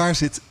waar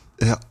zit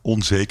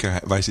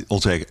onzekerheid? Waar zit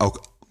onzekerheid?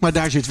 Ook maar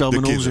daar zit wel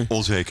mijn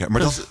onzeker.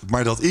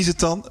 Maar dat is het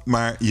dan.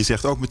 Maar je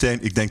zegt ook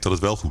meteen, ik denk dat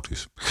het wel goed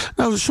is.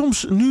 Nou,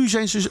 soms, nu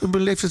zijn ze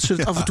beleefd dat ze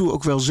het af en toe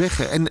ook wel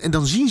zeggen. En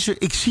dan zien ze,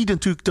 ik zie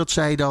natuurlijk dat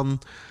zij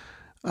dan...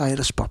 Ah ja,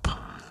 dat is pap.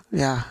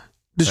 Ja.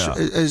 Dus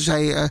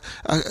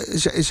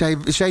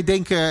zij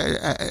denken...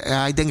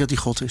 hij denkt dat hij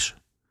God is.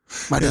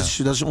 Maar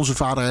dat is onze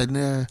vader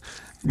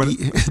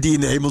die in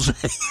de hemel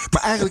zijn.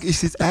 Maar eigenlijk is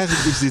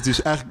dit dus...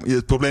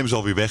 het probleem is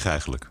alweer weg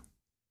eigenlijk.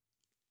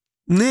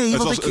 Nee,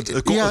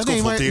 het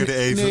confronteerde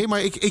even. Nee,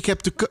 maar ik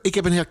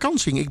heb een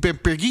herkansing. Ik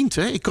ben pergint,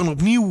 hè. Ik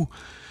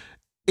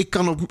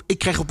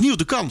krijg opnieuw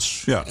de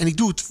kans. Ja. En ik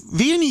doe het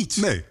weer niet.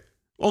 Nee.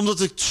 Omdat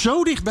het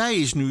zo dichtbij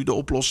is nu, de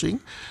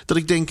oplossing. Dat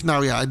ik denk,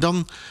 nou ja,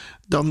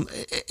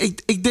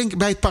 ik denk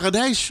bij het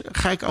paradijs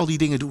ga ik al die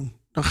dingen doen.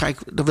 Dan ga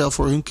ik er wel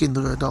voor hun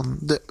kinderen dan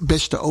de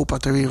beste opa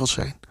ter wereld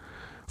zijn.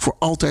 Voor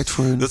altijd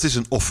voor hun. Dat is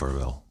een offer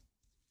wel.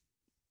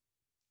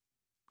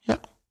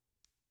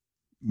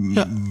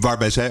 Ja.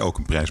 Waarbij zij ook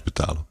een prijs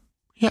betalen.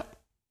 Ja.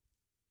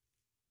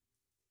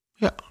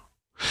 Ja.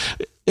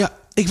 Ja,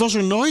 ik was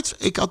er nooit.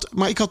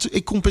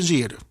 Ik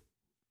compenseerde.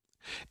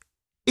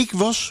 Ik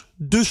was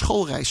de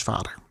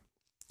schoolreisvader.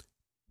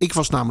 Ik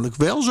was namelijk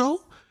wel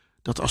zo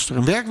dat als er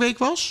een werkweek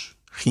was,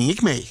 ging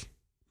ik mee.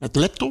 Met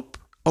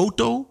laptop,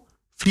 auto,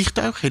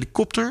 vliegtuig,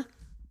 helikopter,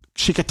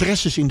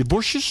 secretaresses in de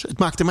bosjes. Het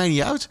maakte mij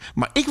niet uit,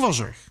 maar ik was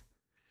er.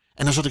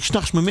 En dan zat ik 's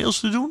nachts mijn mails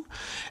te doen.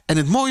 En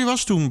het mooie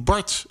was, toen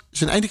Bart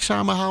zijn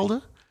eindexamen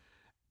haalde,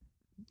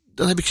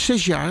 dan heb ik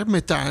 6 jaar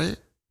met daar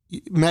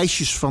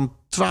meisjes van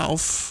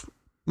 12,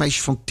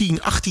 meisjes van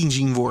 10, 18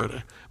 zien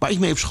worden. Waar ik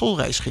mee op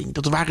schoolreis ging.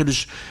 Dat waren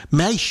dus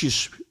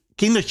meisjes,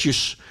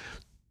 kindertjes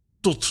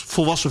tot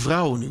volwassen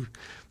vrouwen nu.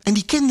 En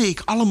die kende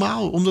ik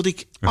allemaal, omdat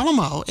ik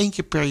allemaal 1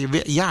 keer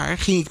per jaar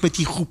ging ik met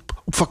die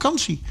groep op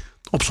vakantie.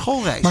 Op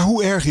schoolreis. Maar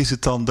hoe erg is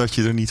het dan dat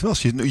je er niet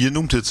was? Je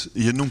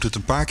noemt het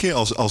een paar keer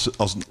als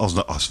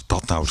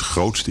dat nou het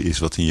grootste is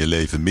wat in je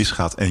leven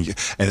misgaat. En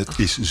het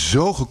is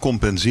zo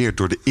gecompenseerd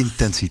door de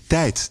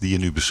intensiteit die je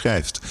nu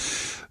beschrijft.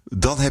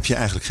 Dan heb je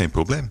eigenlijk geen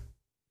probleem.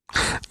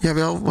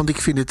 Jawel, want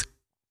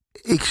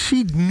ik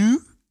zie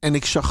nu en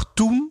ik zag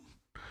toen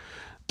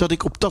dat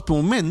ik op dat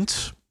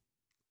moment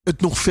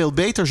het nog veel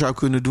beter zou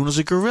kunnen doen als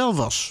ik er wel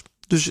was.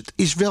 Dus het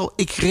is wel,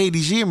 ik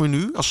realiseer me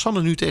nu, als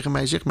Sanne nu tegen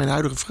mij zegt, mijn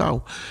huidige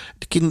vrouw,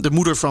 de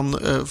moeder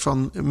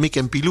van Mick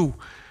en Pilou,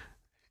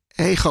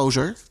 hé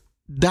gozer,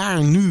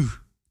 daar nu,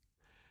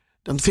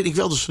 dan vind ik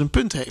wel dat ze een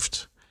punt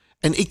heeft.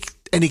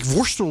 En ik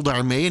worstel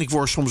daarmee en ik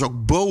word soms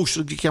ook boos.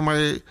 Ik denk, ja,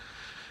 maar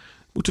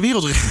moet de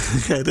wereld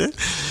redden.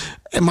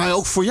 Maar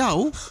ook voor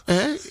jou.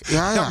 Hè?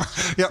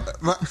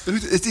 Maar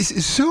Ruud, het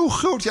is zo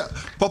groot. Ja,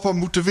 papa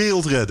moet de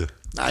wereld redden.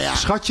 Nou ja.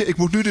 Schatje, ik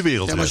moet nu de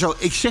wereld redden.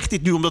 Maar ik zeg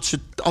dit nu omdat ze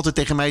altijd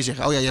tegen mij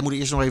zeggen... oh ja, jij moet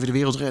eerst nog even de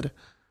wereld redden.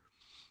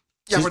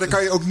 Ja, maar daar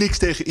kan je ook niks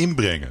tegen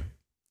inbrengen.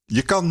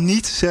 Je kan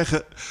niet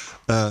zeggen...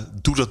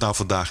 doe dat nou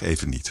vandaag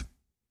even niet.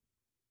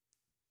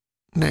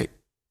 Nee.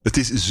 Het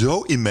is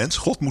zo immens.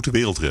 God moet de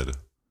wereld redden.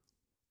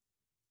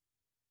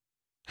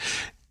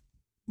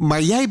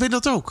 Maar jij bent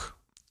dat ook.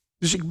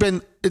 Dus ik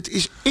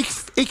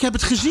heb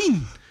het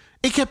gezien.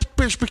 Ik heb het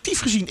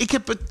perspectief gezien.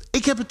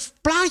 Ik heb het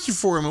plaatje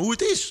voor me, hoe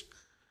het is.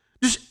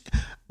 Dus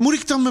moet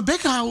ik dan mijn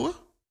bek houden?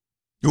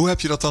 Hoe heb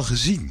je dat dan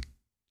gezien?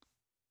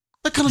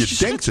 Dan kan het je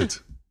denkt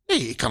het.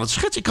 Nee, ik kan het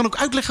schetsen. Ik kan ook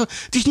uitleggen.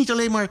 Het is niet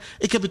alleen maar...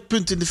 Ik heb het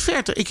punt in de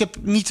verte. Ik heb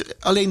niet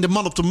alleen de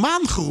man op de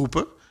maan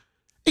geroepen.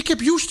 Ik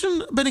heb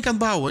Houston ben ik aan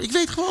het bouwen. Ik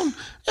weet gewoon...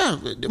 Ja,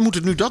 we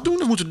moeten nu dat doen.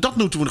 Dat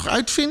moeten we nog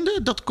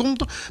uitvinden. Dat komt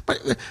nog. Maar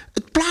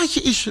het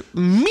plaatje is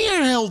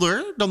meer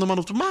helder dan de man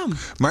op de maan.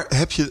 Maar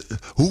heb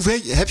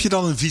je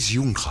dan een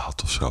visioen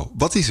gehad of zo?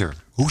 Wat is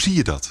er? Hoe zie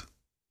je dat?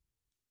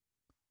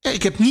 Ja,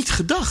 ik heb niet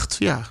gedacht,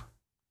 ja.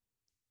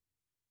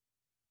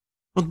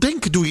 Want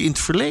denken doe je in het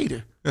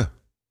verleden. Ja.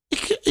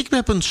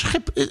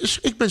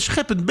 Ik ben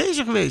scheppend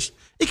bezig geweest.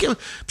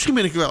 Misschien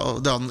ben ik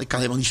wel dan... Ik kan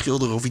helemaal niet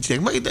schilderen of iets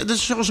denken. Maar dat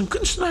is zoals een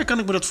kunstenaar kan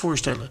ik me dat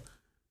voorstellen.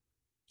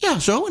 Ja,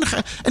 zo.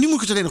 En nu moet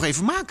ik het alleen nog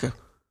even maken.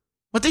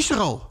 Wat is er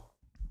al?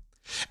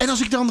 En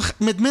als ik dan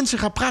met mensen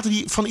ga praten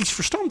die van iets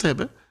verstand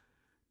hebben...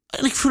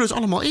 en ik vul het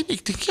allemaal in.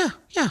 Ik denk, ja,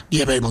 die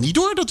hebben helemaal niet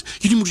door. Dat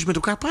jullie moeten eens met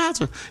elkaar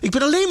praten. Ik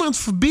ben alleen maar aan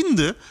het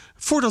verbinden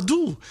voor dat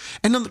doel.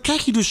 En dan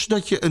krijg je dus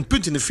dat je een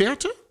punt in de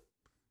verte...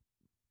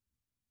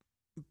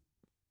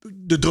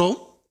 de droom,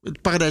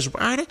 het paradijs op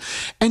aarde...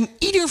 en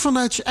ieder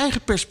vanuit zijn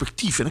eigen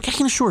perspectief. En dan krijg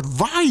je een soort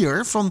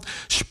waaier van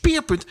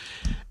speerpunt.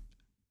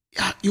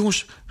 Ja,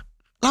 jongens,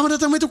 laten we dat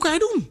dan met elkaar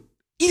doen.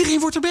 Iedereen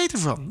wordt er beter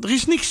van.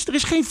 Er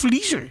is geen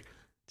verliezer.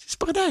 Het is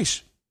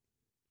paradijs.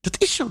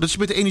 Dat is zo. Dat is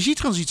met de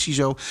energietransitie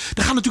zo.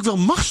 Er gaan natuurlijk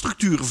wel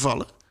machtsstructuren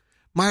vallen...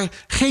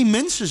 maar geen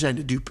mensen zijn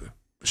de dupe.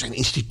 Er zijn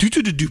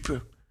instituten de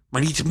dupe,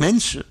 maar niet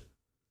mensen.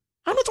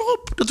 Hou het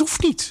erop, dat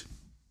hoeft niet.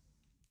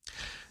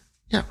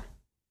 Ja.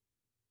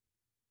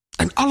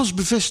 En alles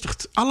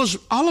bevestigt.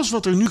 Alles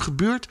wat er nu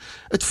gebeurt...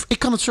 ik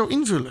kan het zo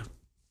invullen.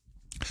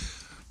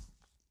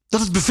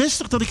 Dat het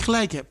bevestigt dat ik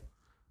gelijk heb.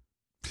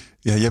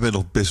 Ja, jij bent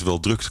nog best wel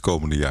druk de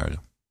komende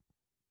jaren.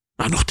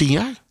 Nou, nog 10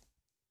 jaar.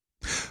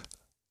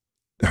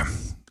 Ja,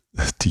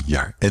 10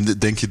 jaar. En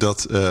denk je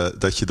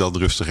dat je dan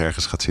rustig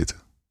ergens gaat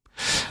zitten?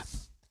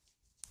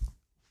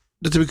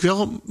 Dat heb ik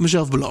wel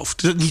mezelf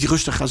beloofd. Dat ik niet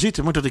rustig ga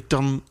zitten, maar dat ik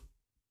dan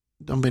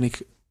ben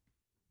ik...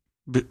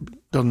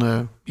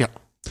 ja...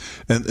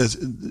 En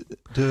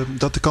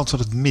dat de kans dat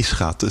het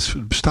misgaat,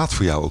 bestaat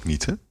voor jou ook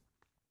niet, hè?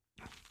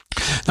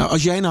 Nou,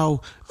 als jij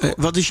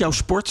wat is jouw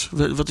sport?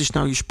 Wat is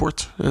nou je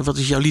sport? Wat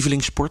is jouw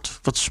lievelingssport?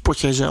 Wat sport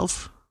jij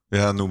zelf?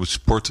 Ja, noem het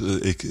sport.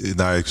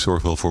 Ik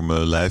zorg wel voor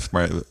mijn lijf.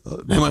 Maar,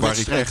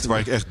 waar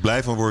ik echt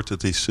blij van word,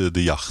 het is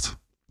de jacht.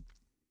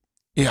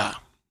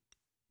 Ja.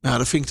 Nou,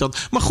 dat vind ik dan...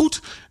 Maar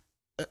goed,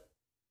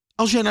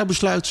 als jij nou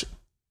besluit...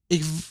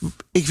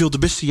 Ik wil de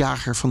beste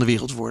jager van de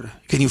wereld worden.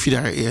 Ik weet niet of je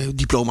daar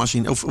diploma's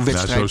in of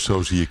wedstrijden... Nou,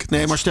 zo zie ik het.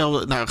 Nee, maar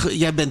stel,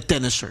 jij bent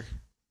tennisser.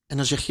 En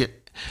dan zeg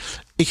je,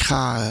 ik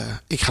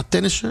ga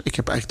tennissen. Ik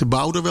heb eigenlijk de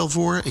bouw er wel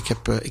voor.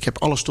 Ik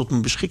heb alles tot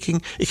mijn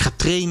beschikking. Ik ga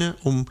trainen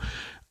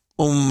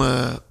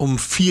om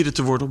vierde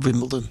te worden op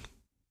Wimbledon.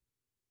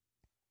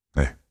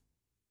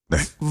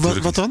 Nee.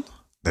 Wat dan?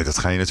 Nee, dat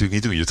ga je natuurlijk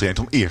niet doen. Je traint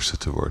om eerste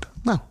te worden.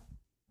 Nou,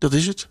 dat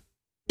is het.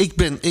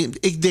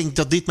 Ik denk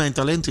dat dit mijn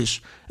talent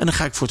is. En dan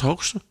ga ik voor het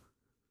hoogste.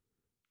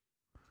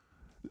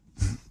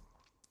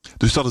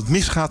 Dus dat het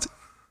misgaat,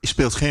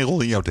 speelt geen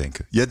rol in jouw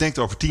denken. Jij denkt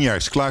over 10 jaar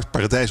is het klaar,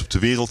 paradijs op de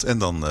wereld. En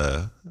dan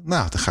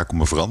ga ik op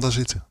mijn veranda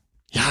zitten.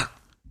 Ja,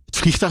 het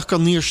vliegtuig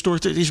kan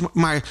neerstorten.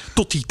 Maar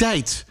tot die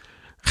tijd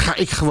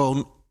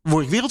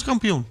word ik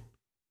wereldkampioen.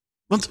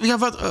 Want ja,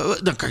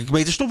 dan kan ik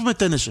beter stoppen met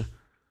tennissen.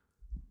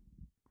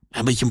 Ja,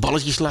 een beetje een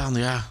balletje slaan,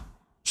 ja.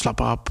 Slap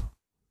op.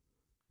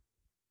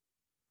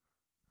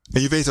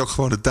 En je weet ook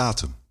gewoon de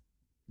datum.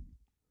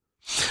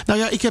 Nou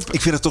ja, ik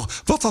vind het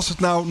toch... Wat als het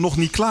nou nog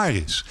niet klaar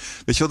is?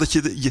 Weet je wel, dat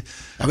je...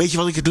 Nou, weet je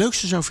wat ik het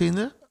leukste zou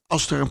vinden?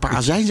 Als er een paar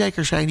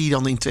azijnzeikers zijn die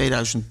dan in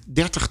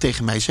 2030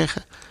 tegen mij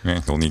zeggen...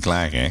 Ja, nog niet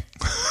klaar, hè?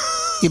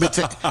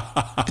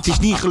 Het is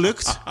niet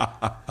gelukt.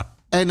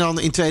 En dan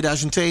in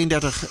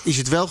 2032 is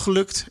het wel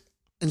gelukt. En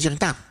dan zeg ik,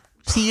 nou,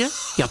 zie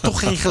je? Ja, toch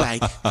geen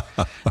gelijk.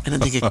 En dan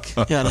denk ik,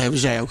 ja, dan hebben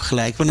zij ook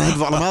gelijk. Maar dan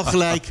hebben we allemaal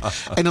gelijk.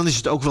 En dan is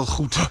het ook wel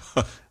goed.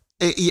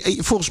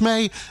 Volgens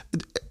mij...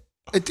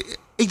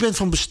 Ik ben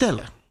van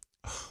bestellen.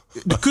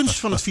 De kunst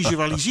van het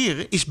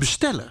visualiseren is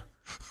bestellen.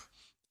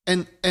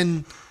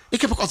 En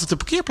ik heb ook altijd een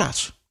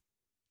parkeerplaats.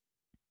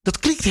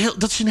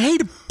 Dat is een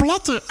hele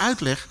platte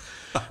uitleg.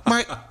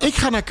 Maar ik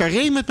ga naar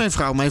Carré met mijn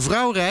vrouw. Mijn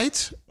vrouw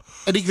rijdt.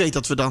 En ik weet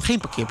dat we dan geen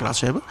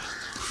parkeerplaats hebben.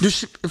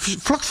 Dus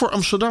vlak voor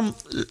Amsterdam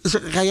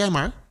rij jij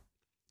maar.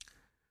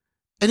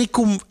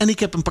 En ik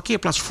heb een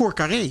parkeerplaats voor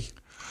Carré.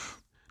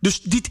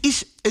 Dus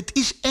het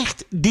is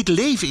echt, dit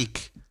leef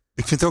ik.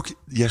 Ik vind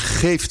ook, je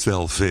geeft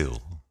wel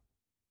veel.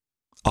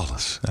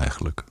 Alles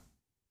eigenlijk.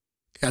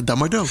 Ja, dan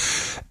maar dood.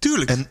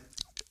 Tuurlijk. En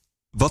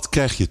wat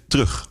krijg je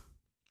terug?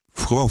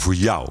 Gewoon voor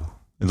jou.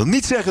 En dan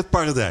niet zeggen het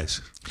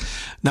paradijs.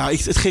 Nou,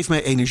 het geeft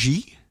mij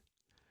energie.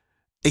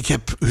 Ik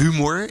heb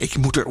humor. Ik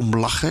moet erom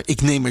lachen.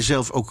 Ik neem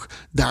mezelf ook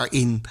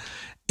daarin.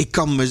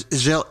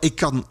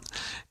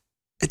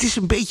 Het is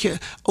een beetje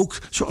ook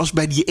zoals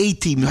bij die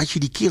E-team. Had je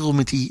die kerel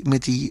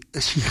met die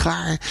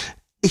sigaar.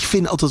 Ik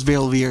vind altijd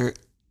wel weer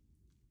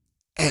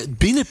het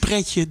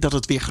binnenpretje dat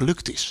het weer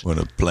gelukt is. When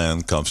a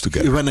plan comes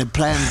together. When a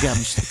plan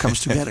comes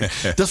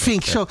together. Dat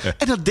vind ik zo.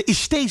 En dat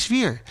is steeds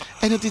weer.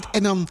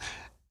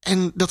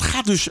 En dat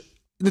gaat dus.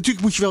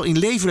 Natuurlijk moet je wel in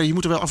leven. Je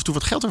moet er wel af en toe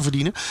wat geld aan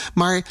verdienen.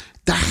 Maar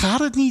daar gaat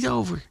het niet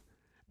over.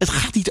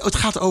 Het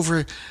gaat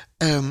over.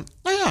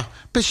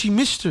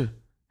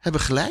 Pessimisten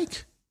hebben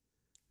gelijk.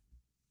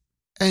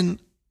 En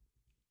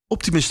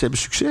optimisten hebben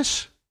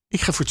succes.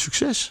 Ik ga voor het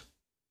succes.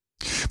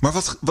 Maar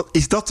wat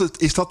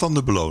is dat dan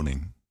de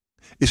beloning?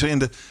 Is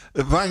er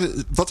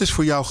wat is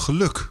voor jou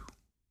geluk?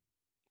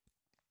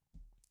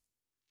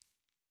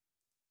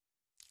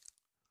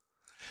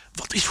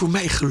 Wat is voor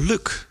mij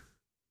geluk?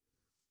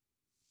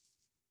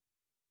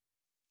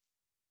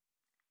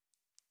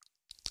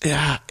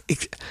 Ja,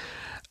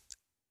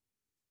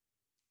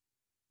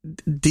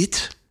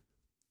 dit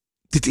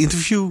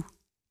interview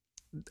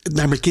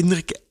naar mijn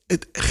kinderen,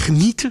 het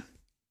genieten.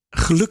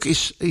 Geluk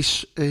is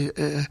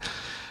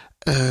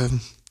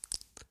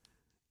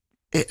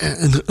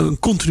een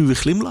continue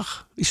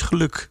glimlach is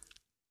geluk.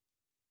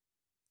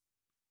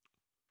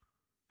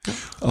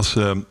 Als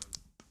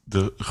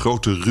de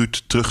grote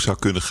Ruud terug zou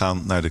kunnen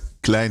gaan naar de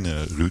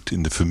kleine Ruud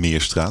in de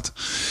Vermeerstraat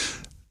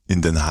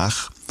in Den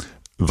Haag.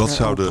 Wat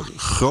zou de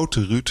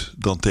grote Ruud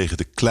dan tegen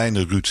de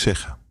kleine Ruud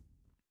zeggen?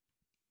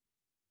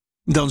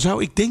 Dan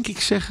zou ik denk ik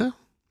zeggen,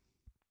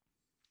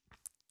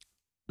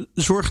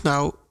 zorg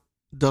nou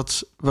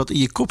dat wat in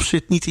je kop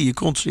zit niet in je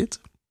kont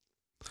zit.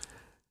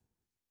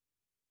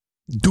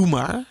 Doe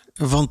maar,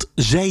 want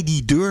zij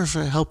die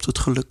durven helpt het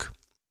geluk.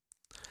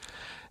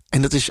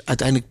 En dat is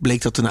uiteindelijk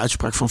bleek dat een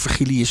uitspraak van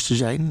Virgilius te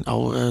zijn,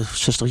 al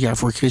 60 jaar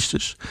voor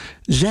Christus.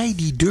 Zij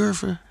die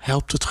durven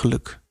helpt het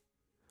geluk.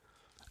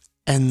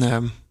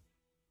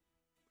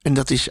 En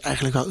dat is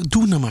eigenlijk wel,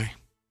 doe nou maar.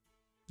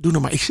 Doe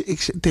nou maar.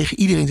 Ik tegen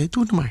iedereen zeg,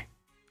 doe nou maar.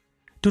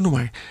 Doe nou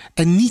maar.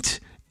 En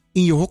niet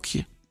in je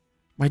hokje.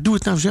 Maar doe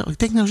het nou zelf.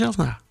 Denk nou zelf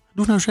na.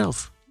 Doe nou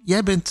zelf.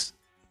 Jij bent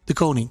de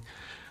koning.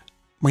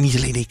 Maar niet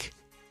alleen ik.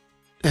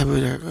 We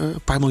hebben er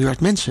een paar miljard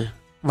mensen.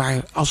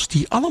 Waar als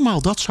die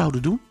allemaal dat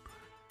zouden doen.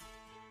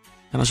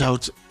 En dan zou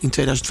het in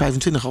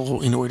 2025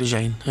 al in orde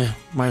zijn.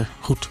 Maar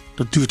goed,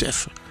 dat duurt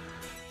even.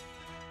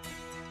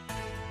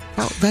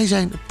 Nou, wij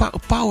zijn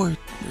power.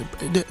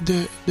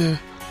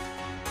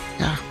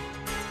 Ja.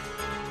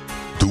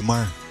 Doe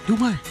maar. Doe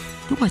maar.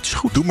 Het is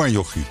goed. Doe maar,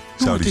 jochie,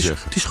 zou die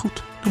zeggen. Het is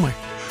goed. Doe maar.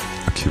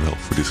 Dankjewel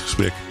voor dit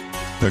gesprek.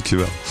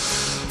 Dankjewel.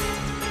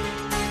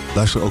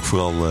 Luister ook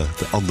vooral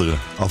de andere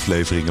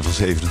afleveringen van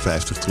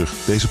 57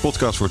 terug. Deze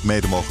podcast wordt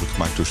mede mogelijk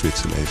gemaakt door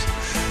Zwitserleven.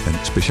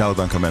 En speciale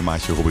dank aan mijn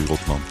maatje Robbie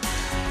Rotman,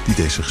 die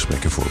deze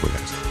gesprekken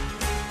voorbereidt.